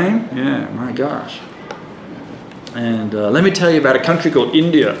real shame? Yeah, my gosh. And let me tell you about a country called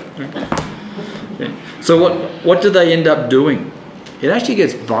India. Okay. So what do they end up doing? It actually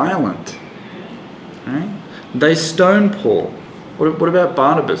gets violent. Right? They stone Paul. What about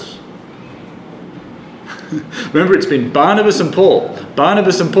Barnabas? Remember, it's been Barnabas and Paul.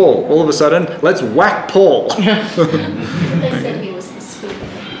 All of a sudden, let's whack Paul. They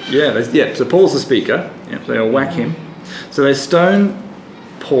Yeah. So Paul's the speaker. Yeah, so they'll whack him. So they stone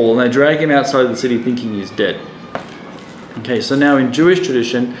Paul and they drag him outside of the city thinking he's dead. Okay, so now in Jewish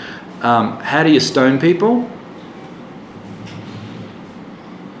tradition, how do you stone people?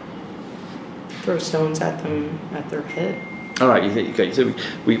 Throw stones at them, at their head. All right, okay. So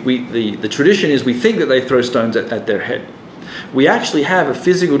the tradition is we think that they throw stones at their head. We actually have a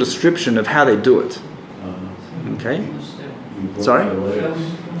physical description of how they do it. Okay. Sorry.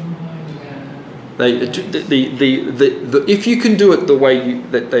 If you can do it the way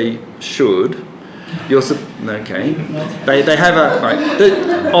that they should, you're okay. They have a right.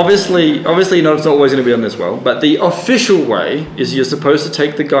 Obviously, not it's not always going to be on this well. But the official way is you're supposed to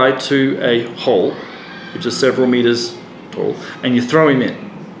take the guy to a hole, which is several meters tall, and you throw him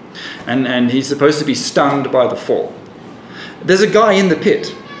in, and he's supposed to be stunned by the fall. There's a guy in the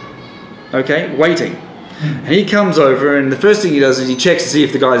pit, okay, waiting, and he comes over, and the first thing he does is he checks to see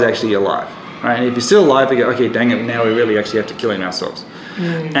if the guy's actually alive. Right? And if he's still alive, they go, okay, dang it, now we really actually have to kill him ourselves.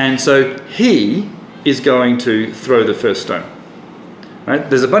 And so he is going to throw the first stone. Right?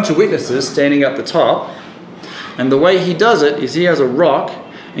 There's a bunch of witnesses standing up the top, and the way he does it is he has a rock,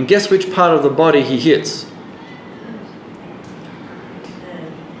 and guess which part of the body he hits?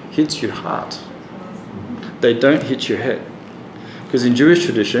 Hits your heart. They don't hit your head. Because in Jewish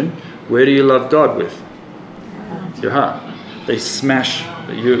tradition, where do you love God with? Your heart. They smash,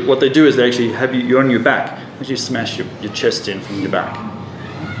 what they do is they actually have you're on your back, actually smash your chest in from your back.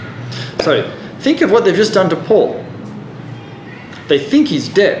 So, think of what they've just done to Paul. They think he's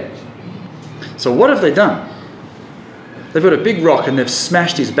dead. So what have they done? They've got a big rock and they've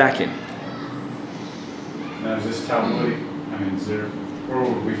smashed his back in. Now is this Talmudic? I mean, where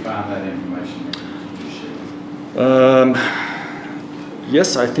would we find that information?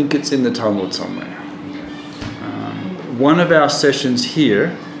 Yes, I think it's in the Talmud somewhere. One of our sessions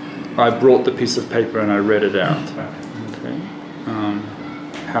here, I brought the piece of paper and I read it out. Okay,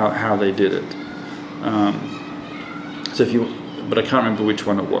 how they did it. So if you, but I can't remember which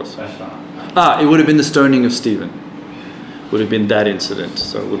one it was. That's fine. It would have been the stoning of Stephen. Would have been that incident.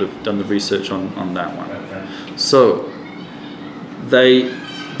 So I would have done the research on that one. Okay. So they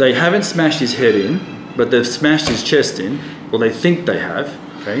haven't smashed his head in, but they've smashed his chest in. Well, they think they have.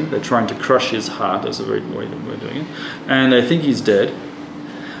 Okay, they're trying to crush his heart, as the way that we're doing it, and they think he's dead.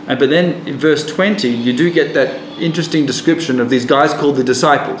 But then in verse 20, you do get that interesting description of these guys called the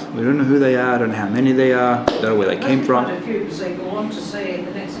disciples. We don't know who they are, don't know how many they are, don't know where they came from. Quite a few, because they go on to say in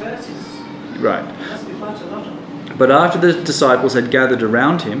the next verses. Right. There must be quite a lot of them. But after the disciples had gathered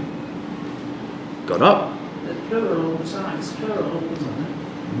around him, got up. The plural all the time. It's plural all the time.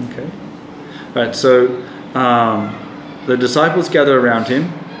 Okay. Right. So. The disciples gather around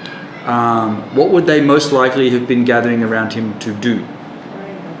him. What would they most likely have been gathering around him to do?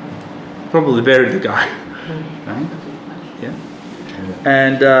 Probably bury the guy. Right? Yeah.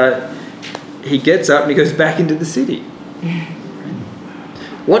 And he gets up and he goes back into the city.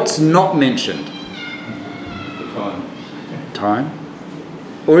 What's not mentioned? The Time.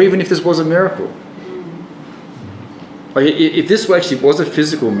 Or even if this was a miracle. Like if this actually was a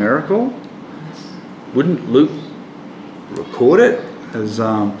physical miracle, wouldn't Luke record it as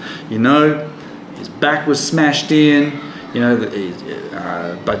his back was smashed in,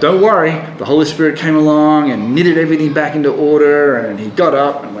 but don't worry, the Holy Spirit came along and knitted everything back into order, and he got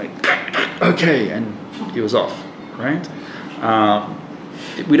up and went okay, and he was off, right?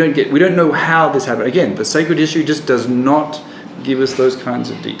 We don't know how this happened. Again, the sacred history just does not give us those kinds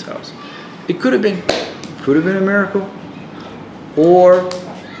of details. It could have been a miracle, or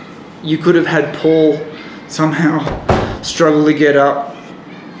you could have had Paul somehow struggle to get up.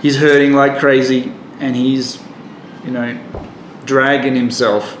 He's hurting like crazy, and he's, dragging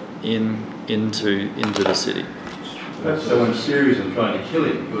himself into the city. That's someone serious and trying to kill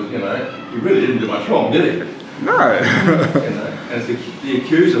him because he really didn't do much wrong, did he? No. And the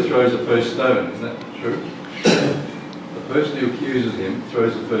accuser throws the first stone. Isn't that true? The person who accuses him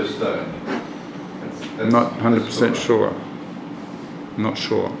throws the first stone. I'm not 100% sure. I'm not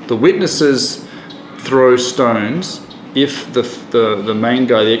sure. The witnesses throw stones if the main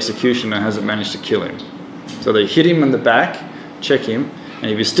guy, the executioner, hasn't managed to kill him. So they hit him in the back, check him, and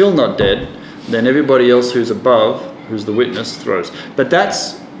if he's still not dead, then everybody else who's above, who's the witness, throws. But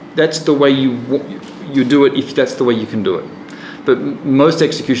that's the way you do it if that's the way you can do it. But most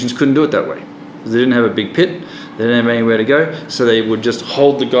executions couldn't do it that way. They didn't have a big pit, they didn't have anywhere to go, so they would just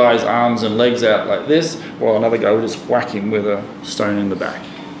hold the guy's arms and legs out like this, while another guy would just whack him with a stone in the back.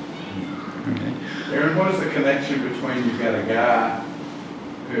 Okay. Aaron, what is the connection between you've got a guy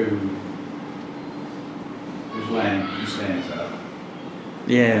whose land stands up,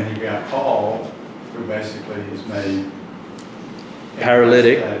 Yeah. And you've got Paul, who basically is made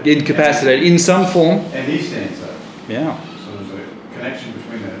paralytic, incapacitated in some form. And he stands up. Yeah. So there's a connection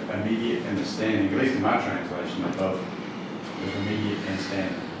between the immediate and the standing, at least in my translation, of both. There's immediate and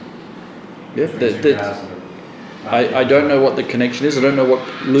standing. Yeah, I don't know what the connection is. I don't know what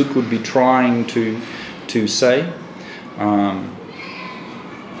Luke would be trying to say.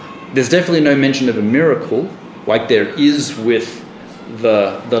 There's definitely no mention of a miracle like there is with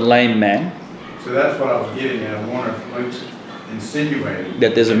the lame man. So that's what I was getting at. I wonder if Luke's insinuating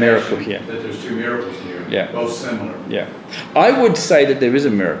that there's a miracle here. That there's two miracles here. Yeah. Both similar. Yeah. I would say that there is a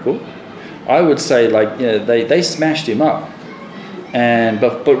miracle. I would say they smashed him up.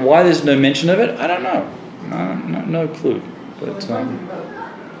 But why there's no mention of it, I don't know. No clue. But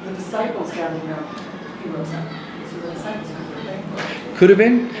the disciples gathered up. He rose up. So the disciples could have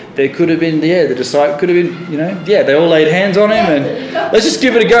been. There could have been. Yeah, the disciple could have been. They all laid hands on him and let's just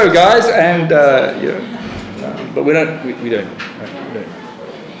give it a go, guys. And but we don't.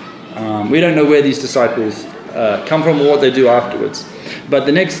 We don't know where these disciples come from or what they do afterwards. But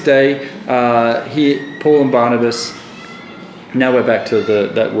the next day, here Paul and Barnabas. Now we're back to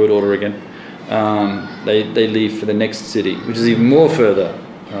that word order again. They leave for the next city, which is even more further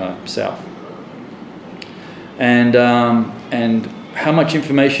south. And how much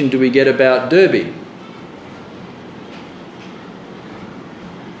information do we get about Derbe?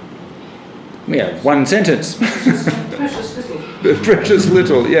 We have one sentence. Precious little. Precious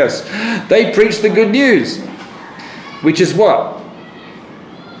little, yes. They preach the good news, which is what?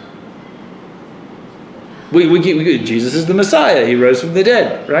 We get Jesus is the Messiah. He rose from the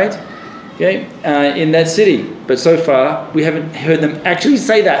dead, right? Okay, in that city. But so far, we haven't heard them actually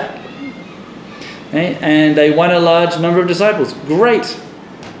say that. Okay? And they won a large number of disciples. Great.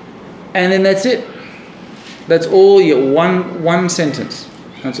 And then that's it. That's all you one sentence.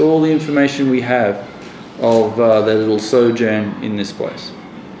 That's all the information we have of their little sojourn in this place.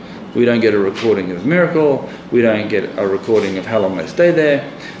 We don't get a recording of a miracle. We don't get a recording of how long they stay there.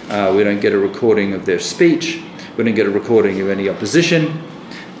 We don't get a recording of their speech. We don't get a recording of any opposition.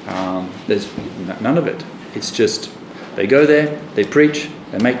 There's none of it. It's just they go there, they preach,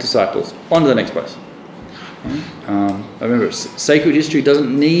 they make disciples. On to the next place. I remember, sacred history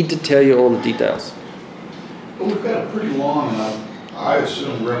doesn't need to tell you all the details. But we've got a pretty long, I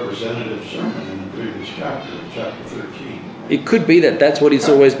assume, representative sermon in the previous chapter 13. It could be that's what he's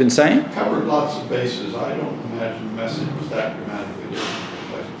always been saying. Covered lots of bases. I don't imagine the message was that dramatically different.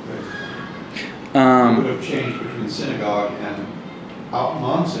 It would have changed between synagogue and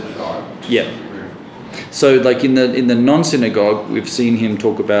non-synagogue. Yeah. So, like in the non-synagogue, we've seen him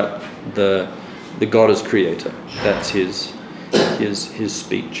talk about the God as creator. That's his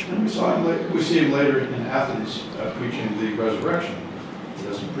speech. And we see him later in Athens preaching the resurrection. He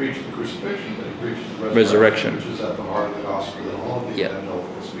doesn't preach the crucifixion, but he preaches the resurrection, which is at the heart of the gospel in all of the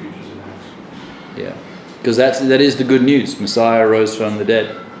evangelical speeches in Acts. Yeah, because that is the good news. Messiah rose from the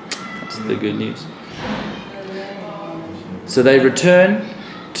dead. That's the good news. So they return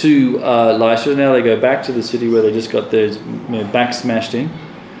to Lystra. Now they go back to the city where they just got their back smashed in.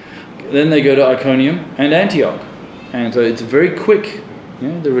 Then they go to Iconium and Antioch. And so it's very quick.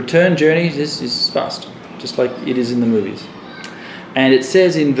 The return journey is fast, just like it is in the movies. And it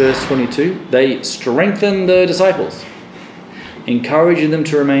says in verse 22, they strengthen the disciples, encouraging them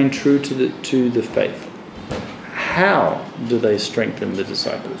to remain true to the faith. How do they strengthen the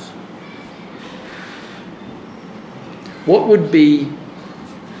disciples? What would be,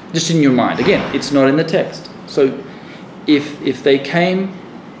 just in your mind, again, it's not in the text. So if they came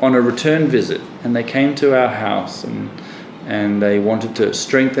on a return visit and they came to our house and they wanted to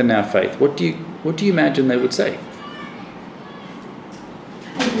strengthen our faith, what do you imagine they would say?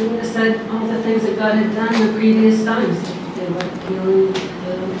 They would have said all the things that God had done in the previous times. They were healing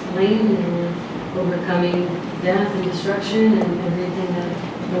the lame, they were overcoming death and destruction and everything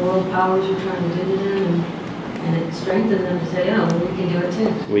that the world powers were trying to do to them. And it strengthened them to say, oh, we can do it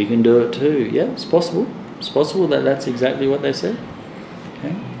too. We can do it too. Yeah, it's possible. It's possible that's exactly what they said.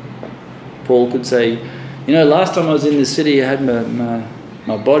 Okay. Paul could say, last time I was in this city, I had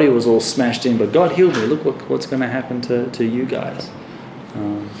my body was all smashed in, but God healed me. Look what's going to happen to you guys.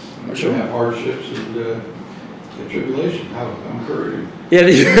 I'm not sure. Have hardships and tribulation. How encouraging. Yeah,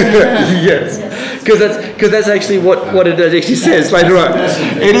 yes, because that's actually what it actually says later on.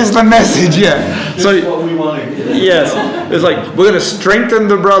 It is the message, yeah. So what we want to get. Yes, it's like we're going to strengthen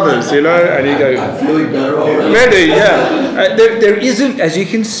the brothers, and you go. I'm feeling better already. Ready, yeah. There isn't, as you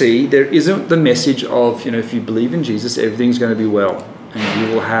can see, there isn't the message of if you believe in Jesus, everything's going to be well. and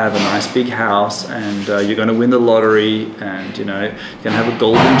you will have a nice big house, and you're going to win the lottery, and you're going to have a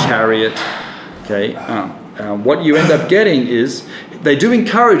golden chariot. Okay, what you end up getting is they do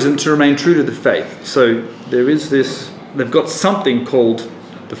encourage them to remain true to the faith. So there is this, they've got something called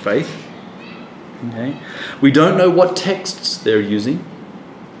the faith. Okay, we don't know what texts they're using.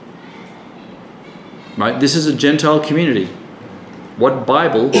 Right, this is a Gentile community. What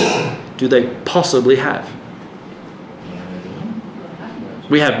Bible do they possibly have?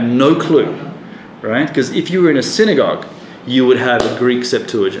 We have no clue, right? Because if you were in a synagogue, you would have a Greek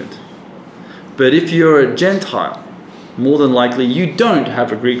Septuagint. But if you're a Gentile, more than likely you don't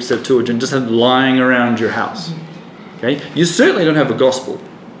have a Greek Septuagint, just have lying around your house. Okay? You certainly don't have a gospel.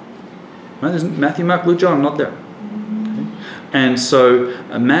 Right? There's Matthew, Mark, Luke, John, not there. Okay? And so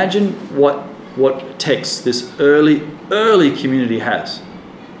imagine what text this early community has.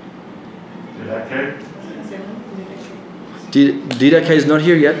 Didache is not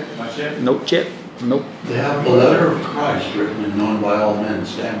here yet. Not yet? Not yet. Nope. They have the letter of Christ written and known by all men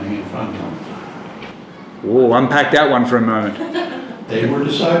standing in front of them. Oh, unpack that one for a moment. They were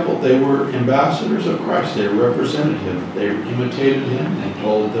disciples. They were ambassadors of Christ. They represented him. They imitated him and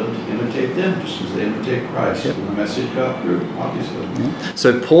told them to imitate them just as they imitate Christ. Yep. And the message got through, obviously. Yeah.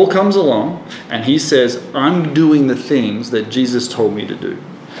 So Paul comes along and he says, I'm doing the things that Jesus told me to do.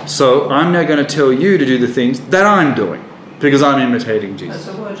 So I'm now going to tell you to do the things that I'm doing because I'm imitating Jesus.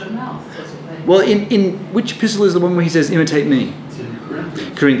 That's a word of mouth, doesn't it? Well, in which epistle is the one where he says, imitate me? It's in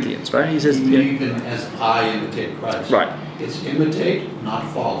Corinthians. Corinthians, right? He says, even as I imitate Christ. Right. It's imitate,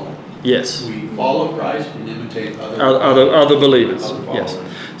 not follow. Yes. We follow Christ and imitate other believers. Other yes.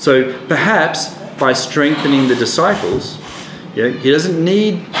 So perhaps by strengthening the disciples, he doesn't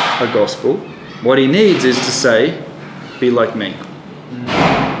need a gospel. What he needs is to say, be like me.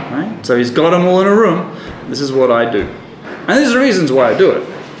 Right? So he's got them all in a room. This is what I do. And there's reasons why I do it.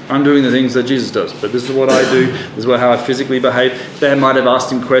 I'm doing the things that Jesus does, but this is what I do. This is how I physically behave. They might have asked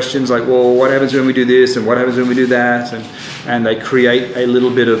him questions like, well, what happens when we do this and what happens when we do that? And they create a little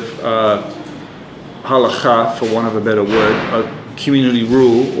bit of halakha, for want of a better word, a community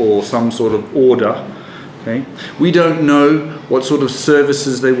rule or some sort of order. Okay? We don't know what sort of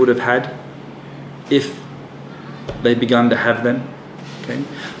services they would have had if they begun to have them. Okay?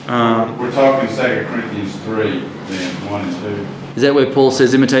 We're talking 2 Corinthians 3, then 1 and 2. Is that where Paul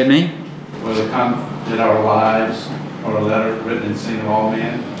says, imitate me? Will it come in our lives, or a letter written and seen of all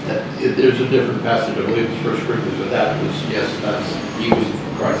men? There's a different passage, I believe it's 1 Corinthians, but that was, yes, that's used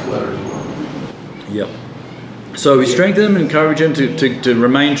Christ's letter as well. Yep. So we strengthen them and encourage them to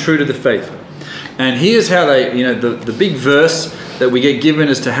remain true to the faith. And here's how they, the big verse that we get given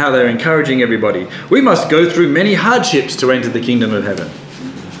as to how they're encouraging everybody. We must go through many hardships to enter the kingdom of heaven.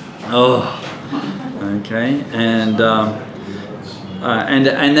 Oh, okay. And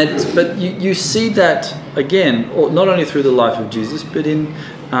that's, but you see that again, not only through the life of Jesus, but in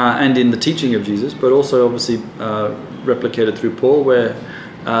the teaching of Jesus, but also obviously replicated through Paul, where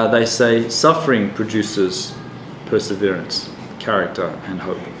they say suffering produces perseverance, character, and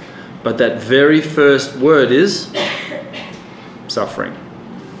hope. But that very first word is suffering.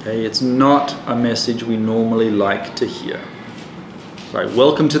 Okay, it's not a message we normally like to hear. It's like,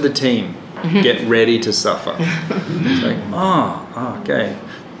 welcome to the team. Get ready to suffer. It's like, okay.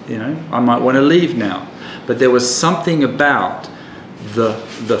 I might want to leave now. But there was something about the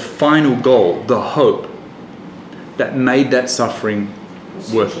final goal, the hope, that made that suffering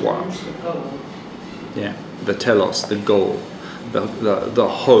worthwhile. Yeah, the telos, the goal, the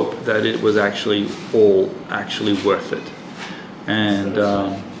hope that it was actually worth it. And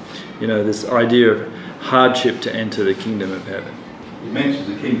this idea of hardship to enter the kingdom of heaven. He mentions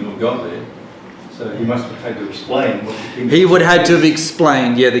the kingdom of God there, so he must have had to explain what the kingdom. He would have had to have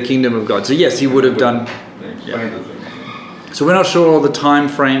explained, the kingdom of God. So yes, he would have done. Yeah. So we're not sure the time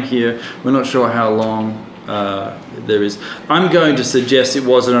frame here. We're not sure how long there is. I'm going to suggest it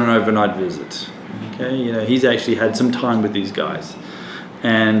wasn't an overnight visit. Okay, he's actually had some time with these guys,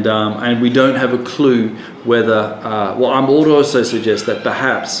 and we don't have a clue whether. I would also suggest that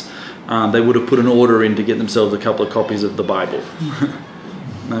perhaps they would have put an order in to get themselves a couple of copies of the Bible.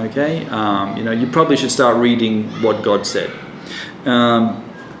 Okay, you probably should start reading what God said.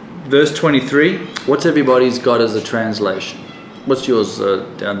 Verse 23. What's everybody's got as a translation? What's yours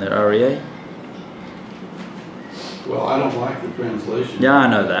down there, REA? Well, I don't like the translation. Yeah, I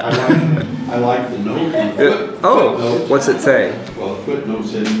know that. I like the note. Footnote. What's it say? Well, the footnote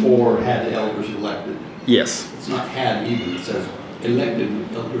says, or had the elders elected. Yes. It's not had even, it says elected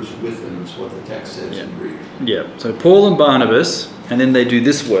elders with them, is what the text says in Greek. Yeah, so Paul and Barnabas, and then they do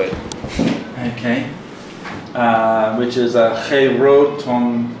this word. Okay. which is a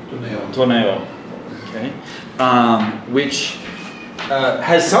herotoneo, okay, which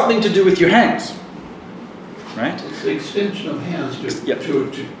has something to do with your hands, right? It's the extension of hands to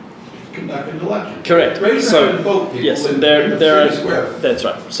conduct an election. Correct. Raise your hand and vote, people. Yes, in there the are. square. That's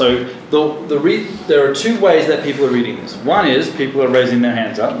right. So there are two ways that people are reading this. One is people are raising their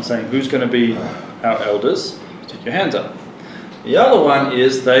hands up and saying, "Who's going to be our elders? Stick your hands up." The other one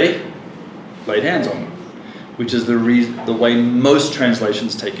is they laid hands on them, which is the way most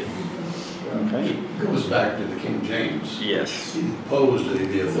translations take it. Okay. It goes back to the King James. Yes. He imposed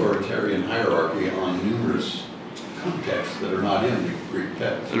the authoritarian hierarchy on numerous contexts that are not in the Greek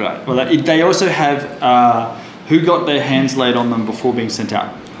text. Right. Well, they also have who got their hands laid on them before being sent out.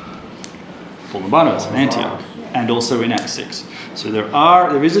 Paul and Barnabas in Antioch, and also in Acts 6. So there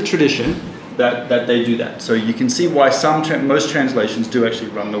is a tradition that they do that. So you can see why most translations do actually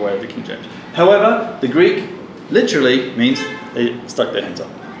run the way of the King James. However, the Greek literally means they stuck their hands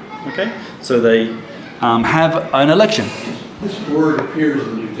up. Okay? So they have an election. This word appears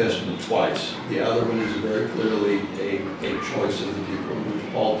in the New Testament twice. The other one is very clearly a choice of the people, in which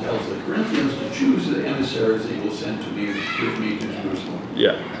Paul tells the Corinthians to choose the emissaries they will send to me with me to Jerusalem.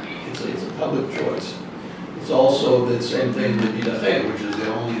 Yeah. It's a public choice. It's also the same thing with Didache, which is the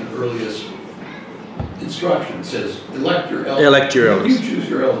only earliest instruction. It says, elect your elders. Elect your elders. You choose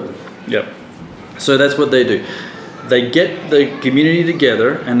your elders. Yep. So that's what they do. They get the community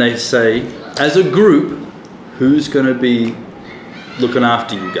together and they say, as a group, who's going to be looking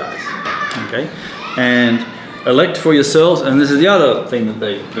after you guys? Okay? And elect for yourselves, and this is the other thing that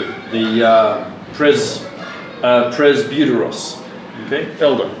they do, the presbyteros, okay?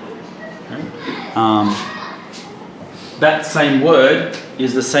 Elder. Okay? That same word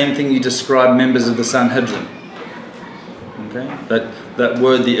is the same thing you describe members of the Sanhedrin. Okay? That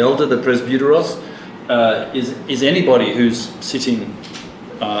word, the elder, the presbyteros, is anybody who's sitting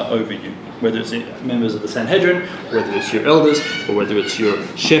over you, whether it's members of the Sanhedrin, whether it's your elders, or whether it's your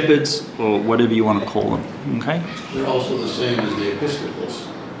shepherds, or whatever you want to call them. Okay? They're also the same as the episcopals.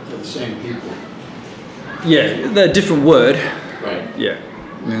 They're the same people. Yeah, they're a different word. Right. Yeah,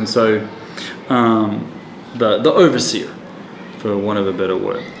 and so the overseer, for want of a better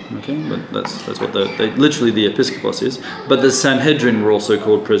word. Okay, but that's what they literally the episcopos is. But the Sanhedrin were also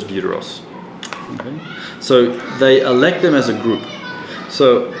called presbyteros. Okay, so they elect them as a group.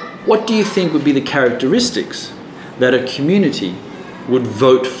 So what do you think would be the characteristics that a community would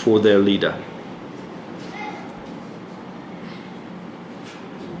vote for their leader?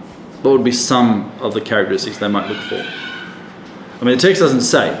 What would be some of the characteristics they might look for? I mean, the text doesn't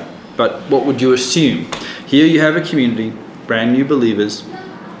say, but what would you assume? Here you have a community, brand new believers,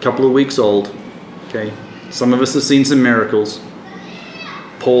 a couple of weeks old. Okay, some of us have seen some miracles.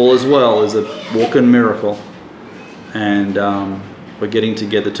 Paul as well is a walk-in miracle, and we're getting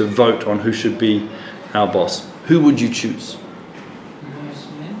together to vote on who should be our boss. Who would you choose?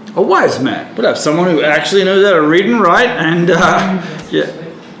 A wise man. Would have someone who actually knows how to read and write, and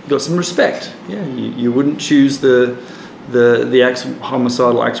got some respect. Yeah, you wouldn't choose the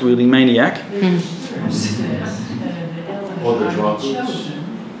homicidal axe wielding maniac. Or the drunkards.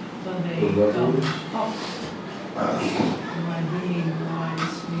 The revelers.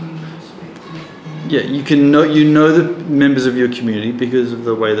 Yeah, you know the members of your community because of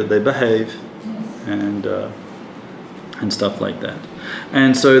the way that they behave, and stuff like that.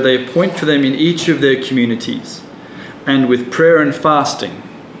 And so they appoint for them in each of their communities, and with prayer and fasting.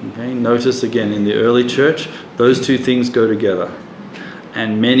 Okay, notice again in the early church, those two things go together.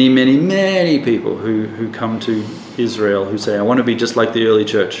 And many, many, many people who come to Israel who say, I want to be just like the early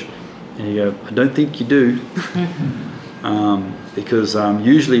church. And you go, I don't think you do. Because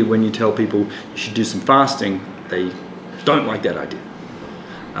usually when you tell people you should do some fasting, they don't like that idea.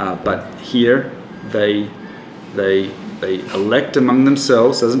 But here they elect among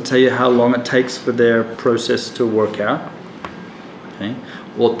themselves. Doesn't tell you how long it takes for their process to work out. Okay.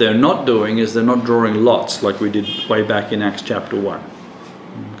 What they're not doing is they're not drawing lots like we did way back in Acts chapter 1.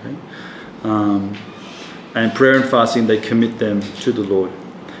 Okay. And prayer and fasting, they commit them to the Lord,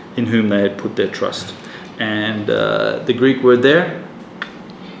 in whom they had put their trust. And the Greek word there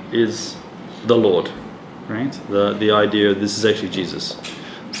is the Lord, right? The idea this is actually Jesus.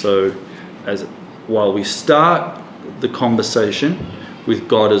 So while we start the conversation with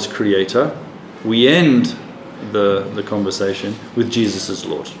God as creator, we end the conversation with Jesus as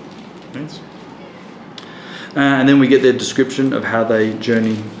Lord. Right? And then we get their description of how they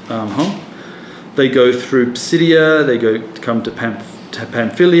journey home. They go through Pisidia, come to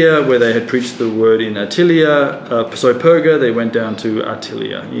Pamphylia, where they had preached the word in Perga, they went down to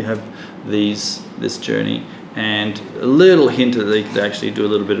Attalia. You have this journey and a little hint that they could actually do a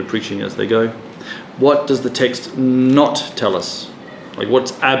little bit of preaching as they go. What does the text not tell us? Like,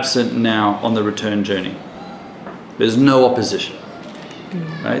 what's absent now on the return journey? There's no opposition,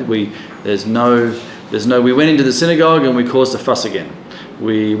 right? We went into the synagogue and we caused a fuss again.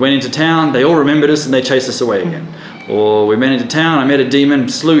 We went into town, they all remembered us and they chased us away again. Or we went into town, I met a demon,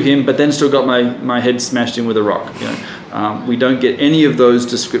 slew him, but then still got my head smashed in with a rock. We don't get any of those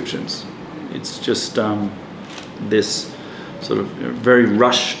descriptions. It's just this sort of very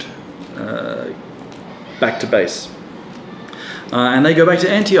rushed back to base. And they go back to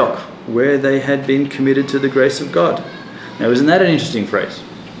Antioch, where they had been committed to the grace of God. Now, isn't that an interesting phrase?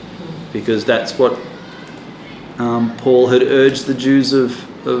 Because that's what Paul had urged the Jews of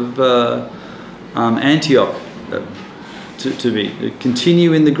Antioch to be. To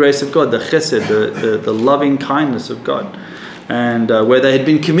continue in the grace of God, the chesed, the loving kindness of God. And where they had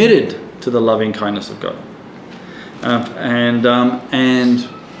been committed to the loving kindness of God.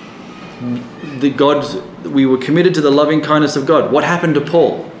 We were committed to the loving kindness of God. What happened to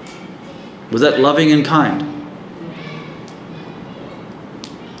Paul? Was that loving and kind?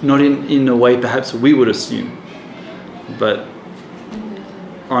 Not in a way perhaps we would assume. But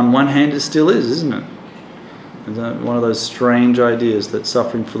on one hand it still is, isn't it? It's one of those strange ideas that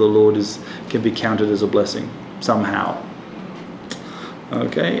suffering for the Lord can be counted as a blessing somehow.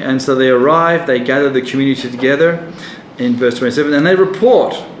 Okay, and so they arrive, they gather the community together in verse 27, and they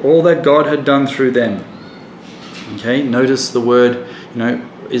report all that God had done through them. Okay, notice the word,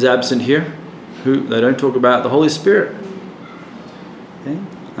 is absent here. They don't talk about the Holy Spirit, okay?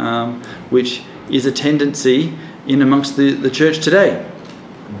 Which is a tendency in amongst the church today.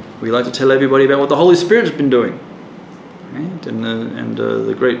 We like to tell everybody about what the Holy Spirit has been doing, right? And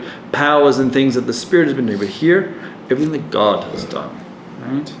the great powers and things that the Spirit has been doing. But here, everything that God has done,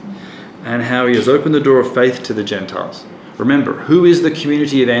 right? And how He has opened the door of faith to the Gentiles. Remember, who is the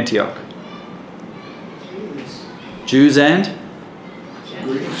community of Antioch? Jews and?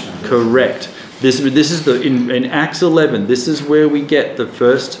 Greeks. Correct. This is in Acts 11. This is where we get the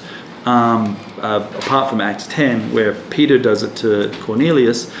first, apart from Acts 10, where Peter does it to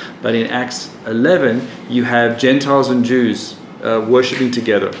Cornelius. But in Acts 11, you have Gentiles and Jews worshipping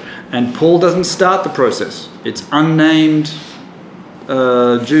together, and Paul doesn't start the process. It's unnamed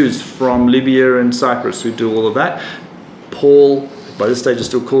Jews from Libya and Cyprus who do all of that. Paul, by this stage is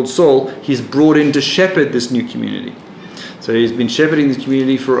still called Saul, he's brought in to shepherd this new community. So he's been shepherding this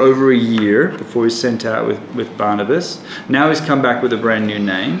community for over a year before he's sent out with Barnabas. Now he's come back with a brand new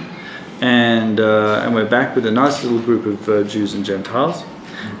name, and we're back with a nice little group of Jews and Gentiles,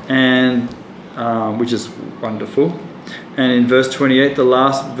 and which is wonderful. And in verse 28, the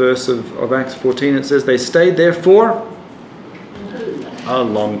last verse of Acts 14, it says, they stayed there for a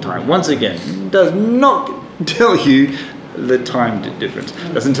long time. Once again, it does not tell you the time difference.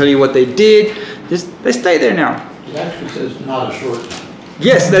 It doesn't tell you what they did. They stay there now. It actually says not a short time.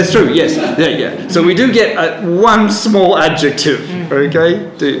 Yes, that's true. Yes, yeah. So we do get one small adjective, okay?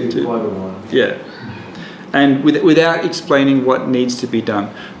 Yeah. And without explaining what needs to be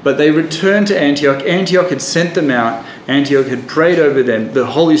done. But they returned to Antioch. Antioch had sent them out. Antioch had prayed over them. The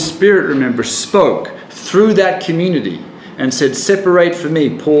Holy Spirit, remember, spoke through that community and said, separate for me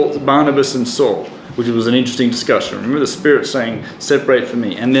Paul, Barnabas and Saul, which was an interesting discussion. Remember the Spirit saying, separate for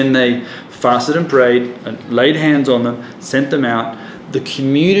me. And then they fasted and prayed, and laid hands on them, sent them out. The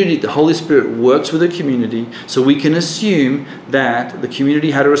community, the Holy Spirit works with the community, so we can assume that the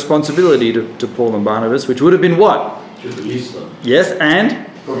community had a responsibility to Paul and Barnabas, which would have been what? To release them. Yes, and?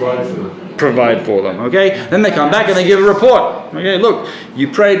 Provide for them, okay? Then they come back and they give a report. Okay, look, you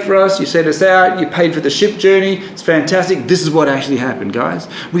prayed for us, you sent us out, you paid for the ship journey, it's fantastic. This is what actually happened, guys.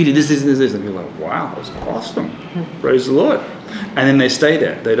 We did this. And you're like, wow, that was awesome. Praise the Lord. And then they stay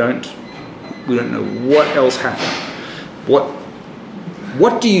there. We don't know what else happened.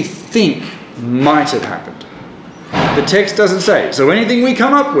 What do you think might have happened? The text doesn't say. So anything we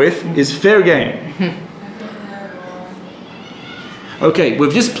come up with is fair game. Okay,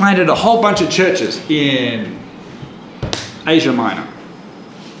 we've just planted a whole bunch of churches in Asia Minor.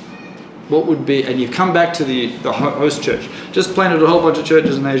 What would be, and you've come back to the host church, just planted a whole bunch of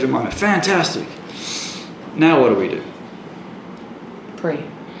churches in Asia Minor. Fantastic. Now what do? Pray.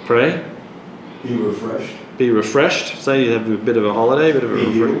 Be refreshed. Be refreshed. Say you have a bit of a holiday, a bit of a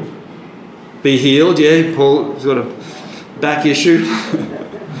refresh. Be healed, yeah. Paul's got a back issue.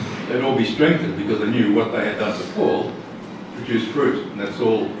 They'd all be strengthened because they knew what they had done to Paul produced fruit, and that's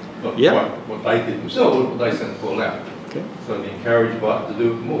all not quite what they did themselves, but they sent Paul out. Okay. So they're encouraged by it to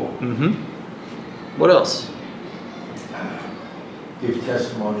do more. Mm-hmm. What else? Give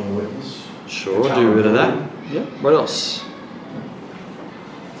testimony and witness. Sure, do rid of that. Yeah. What else?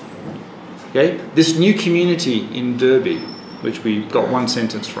 Okay, this new community in Derby, which we got one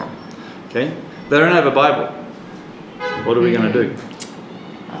sentence from. Okay, they don't have a Bible. What are we going to do?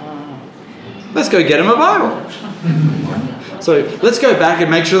 Let's go get them a Bible. So let's go back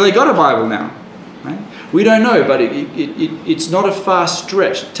and make sure they got a Bible now. Right? We don't know, but it's not a far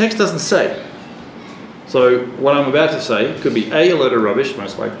stretch. The text doesn't say. So what I'm about to say could be A, a load of rubbish,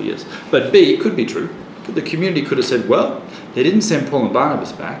 most likely is. But B, it could be true. The community could have said, well, they didn't send Paul and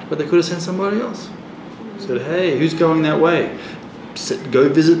Barnabas back, but they could have sent somebody else. Said, hey, who's going that way? Go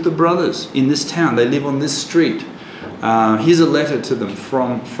visit the brothers in this town. They live on this street. Here's a letter to them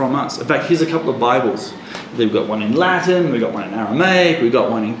from us. In fact, here's a couple of Bibles. They've got one in Latin, we've got one in Aramaic, we've got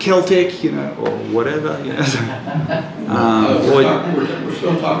one in Celtic, or whatever. We're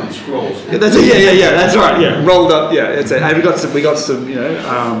still talking scrolls. Yeah, that's right. Yeah, rolled up. Yeah, we got some.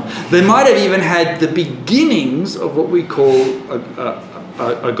 They might have even had the beginnings of what we call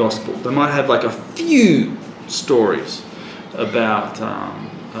a gospel. They might have like a few stories about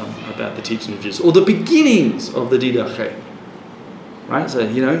the teaching of Jesus, or the beginnings of the Didache. Right. So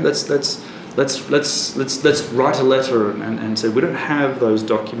let's write a letter and say we don't have those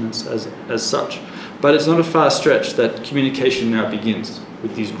documents as such. But it's not a far stretch that communication now begins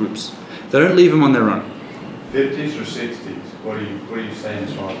with these groups. They don't leave them on their own. 50s or 60s? What are you saying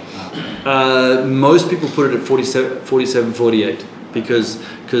as far? Most people put it at 47, 48 because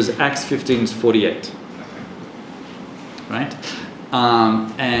Acts 15 is 48. Right?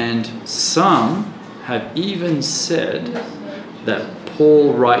 And some have even said that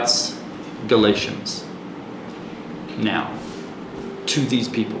Paul writes Galatians now to these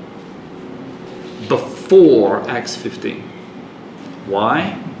people before Acts 15.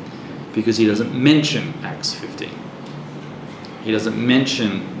 Why? Because he doesn't mention Acts 15. He doesn't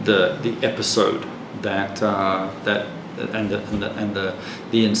mention the episode that and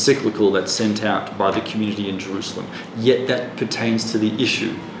the encyclical that's sent out by the community in Jerusalem. Yet that pertains to the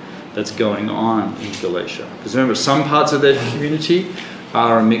issue that's going on in Galatia. Because remember, some parts of their community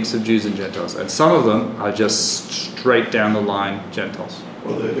are a mix of Jews and Gentiles, and some of them are just straight down the line Gentiles.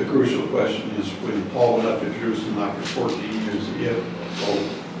 Well, the crucial question is when Paul went up to Jerusalem after 14 years, if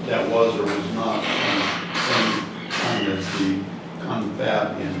that was or was not the same time as the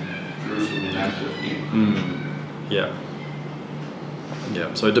confab in Jerusalem in Acts 15. Yeah.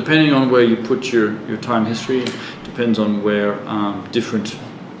 So depending on where you put your time history, depends on where different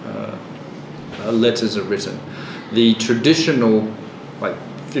letters are written. The traditional, like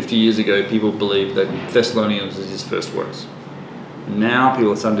 50 years ago, people believed that Thessalonians is his first works. Now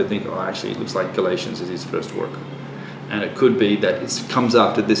people are starting to think, actually it looks like Galatians is his first work. And it could be that it comes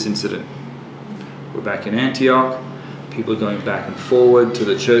after this incident. We're back in Antioch, people are going back and forward to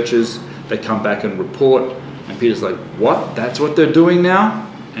the churches, they come back and report, and Peter's like, what? That's what they're doing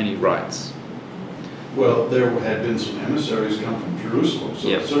now? And he writes. Well, there had been some emissaries come from Jerusalem, so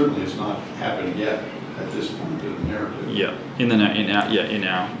it certainly has not happened yet at this point in the narrative. Yeah, in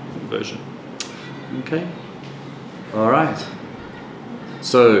our version. Okay. All right.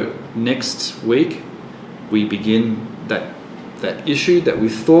 So next week we begin that issue that we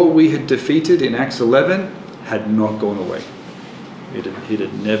thought we had defeated in Acts 11 had not gone away. It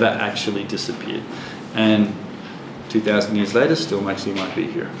had never actually disappeared, and 2,000 years later, still actually might be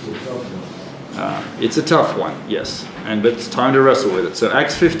here. It's a tough one, yes, but it's time to wrestle with it. So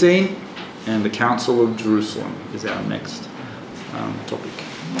Acts 15 and the Council of Jerusalem is our next topic.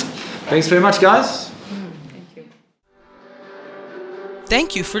 Thanks very much, guys.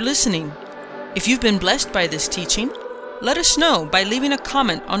 Thank you for listening. If you've been blessed by this teaching, let us know by leaving a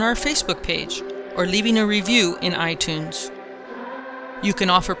comment on our Facebook page or leaving a review in iTunes. You can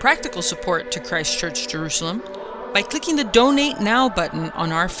offer practical support to Christ Church Jerusalem by clicking the Donate Now button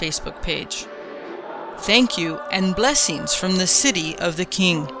on our Facebook page. Thank you and blessings from the City of the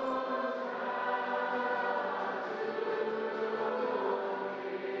King.